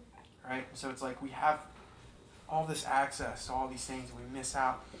 Right? So it's like we have all this access to all these things and we miss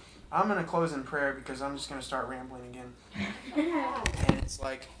out. I'm going to close in prayer because I'm just going to start rambling again. And it's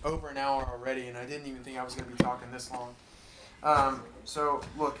like over an hour already, and I didn't even think I was going to be talking this long. So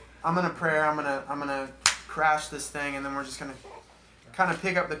look, I'm going to pray. I'm going to crash this thing, and then we're just going to kind of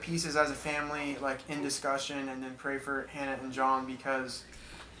pick up the pieces as a family, like in discussion, and then pray for Hannah and John, because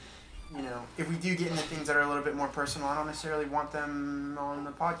if we do get into things that are a little bit more personal, I don't necessarily want them on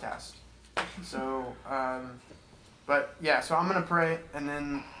the podcast. So, but yeah, so I'm going to pray, and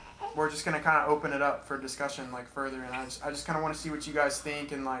then we're just going to kind of open it up for discussion like further, and I just kind of want to see what you guys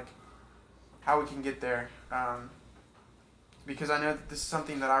think and like how we can get there, because I know that this is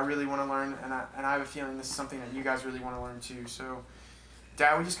something that I really want to learn, and I have a feeling this is something that you guys really want to learn too. So,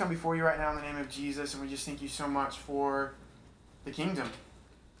 Dad, we just come before you right now in the name of Jesus, and we just thank you so much for the kingdom.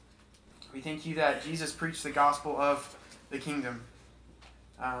 We thank you that Jesus preached the gospel of the kingdom,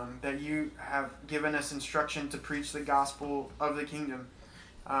 that you have given us instruction to preach the gospel of the kingdom.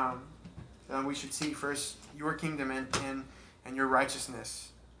 We should seek first your kingdom and your righteousness,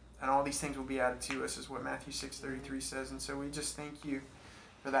 and all these things will be added to us, is what Matthew 6:33 says. And so we just thank you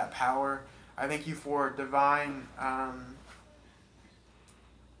for that power. I thank you for divine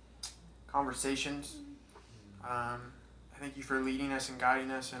conversations. I thank you for leading us and guiding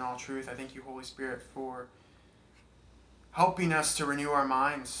us in all truth. I thank you, Holy Spirit, for helping us to renew our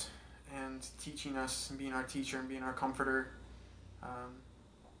minds and teaching us and being our teacher and being our comforter.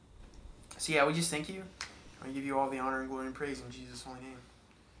 So yeah, we just thank you. I give you all the honor and glory and praise in Jesus' holy name.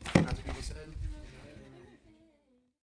 That's what people said.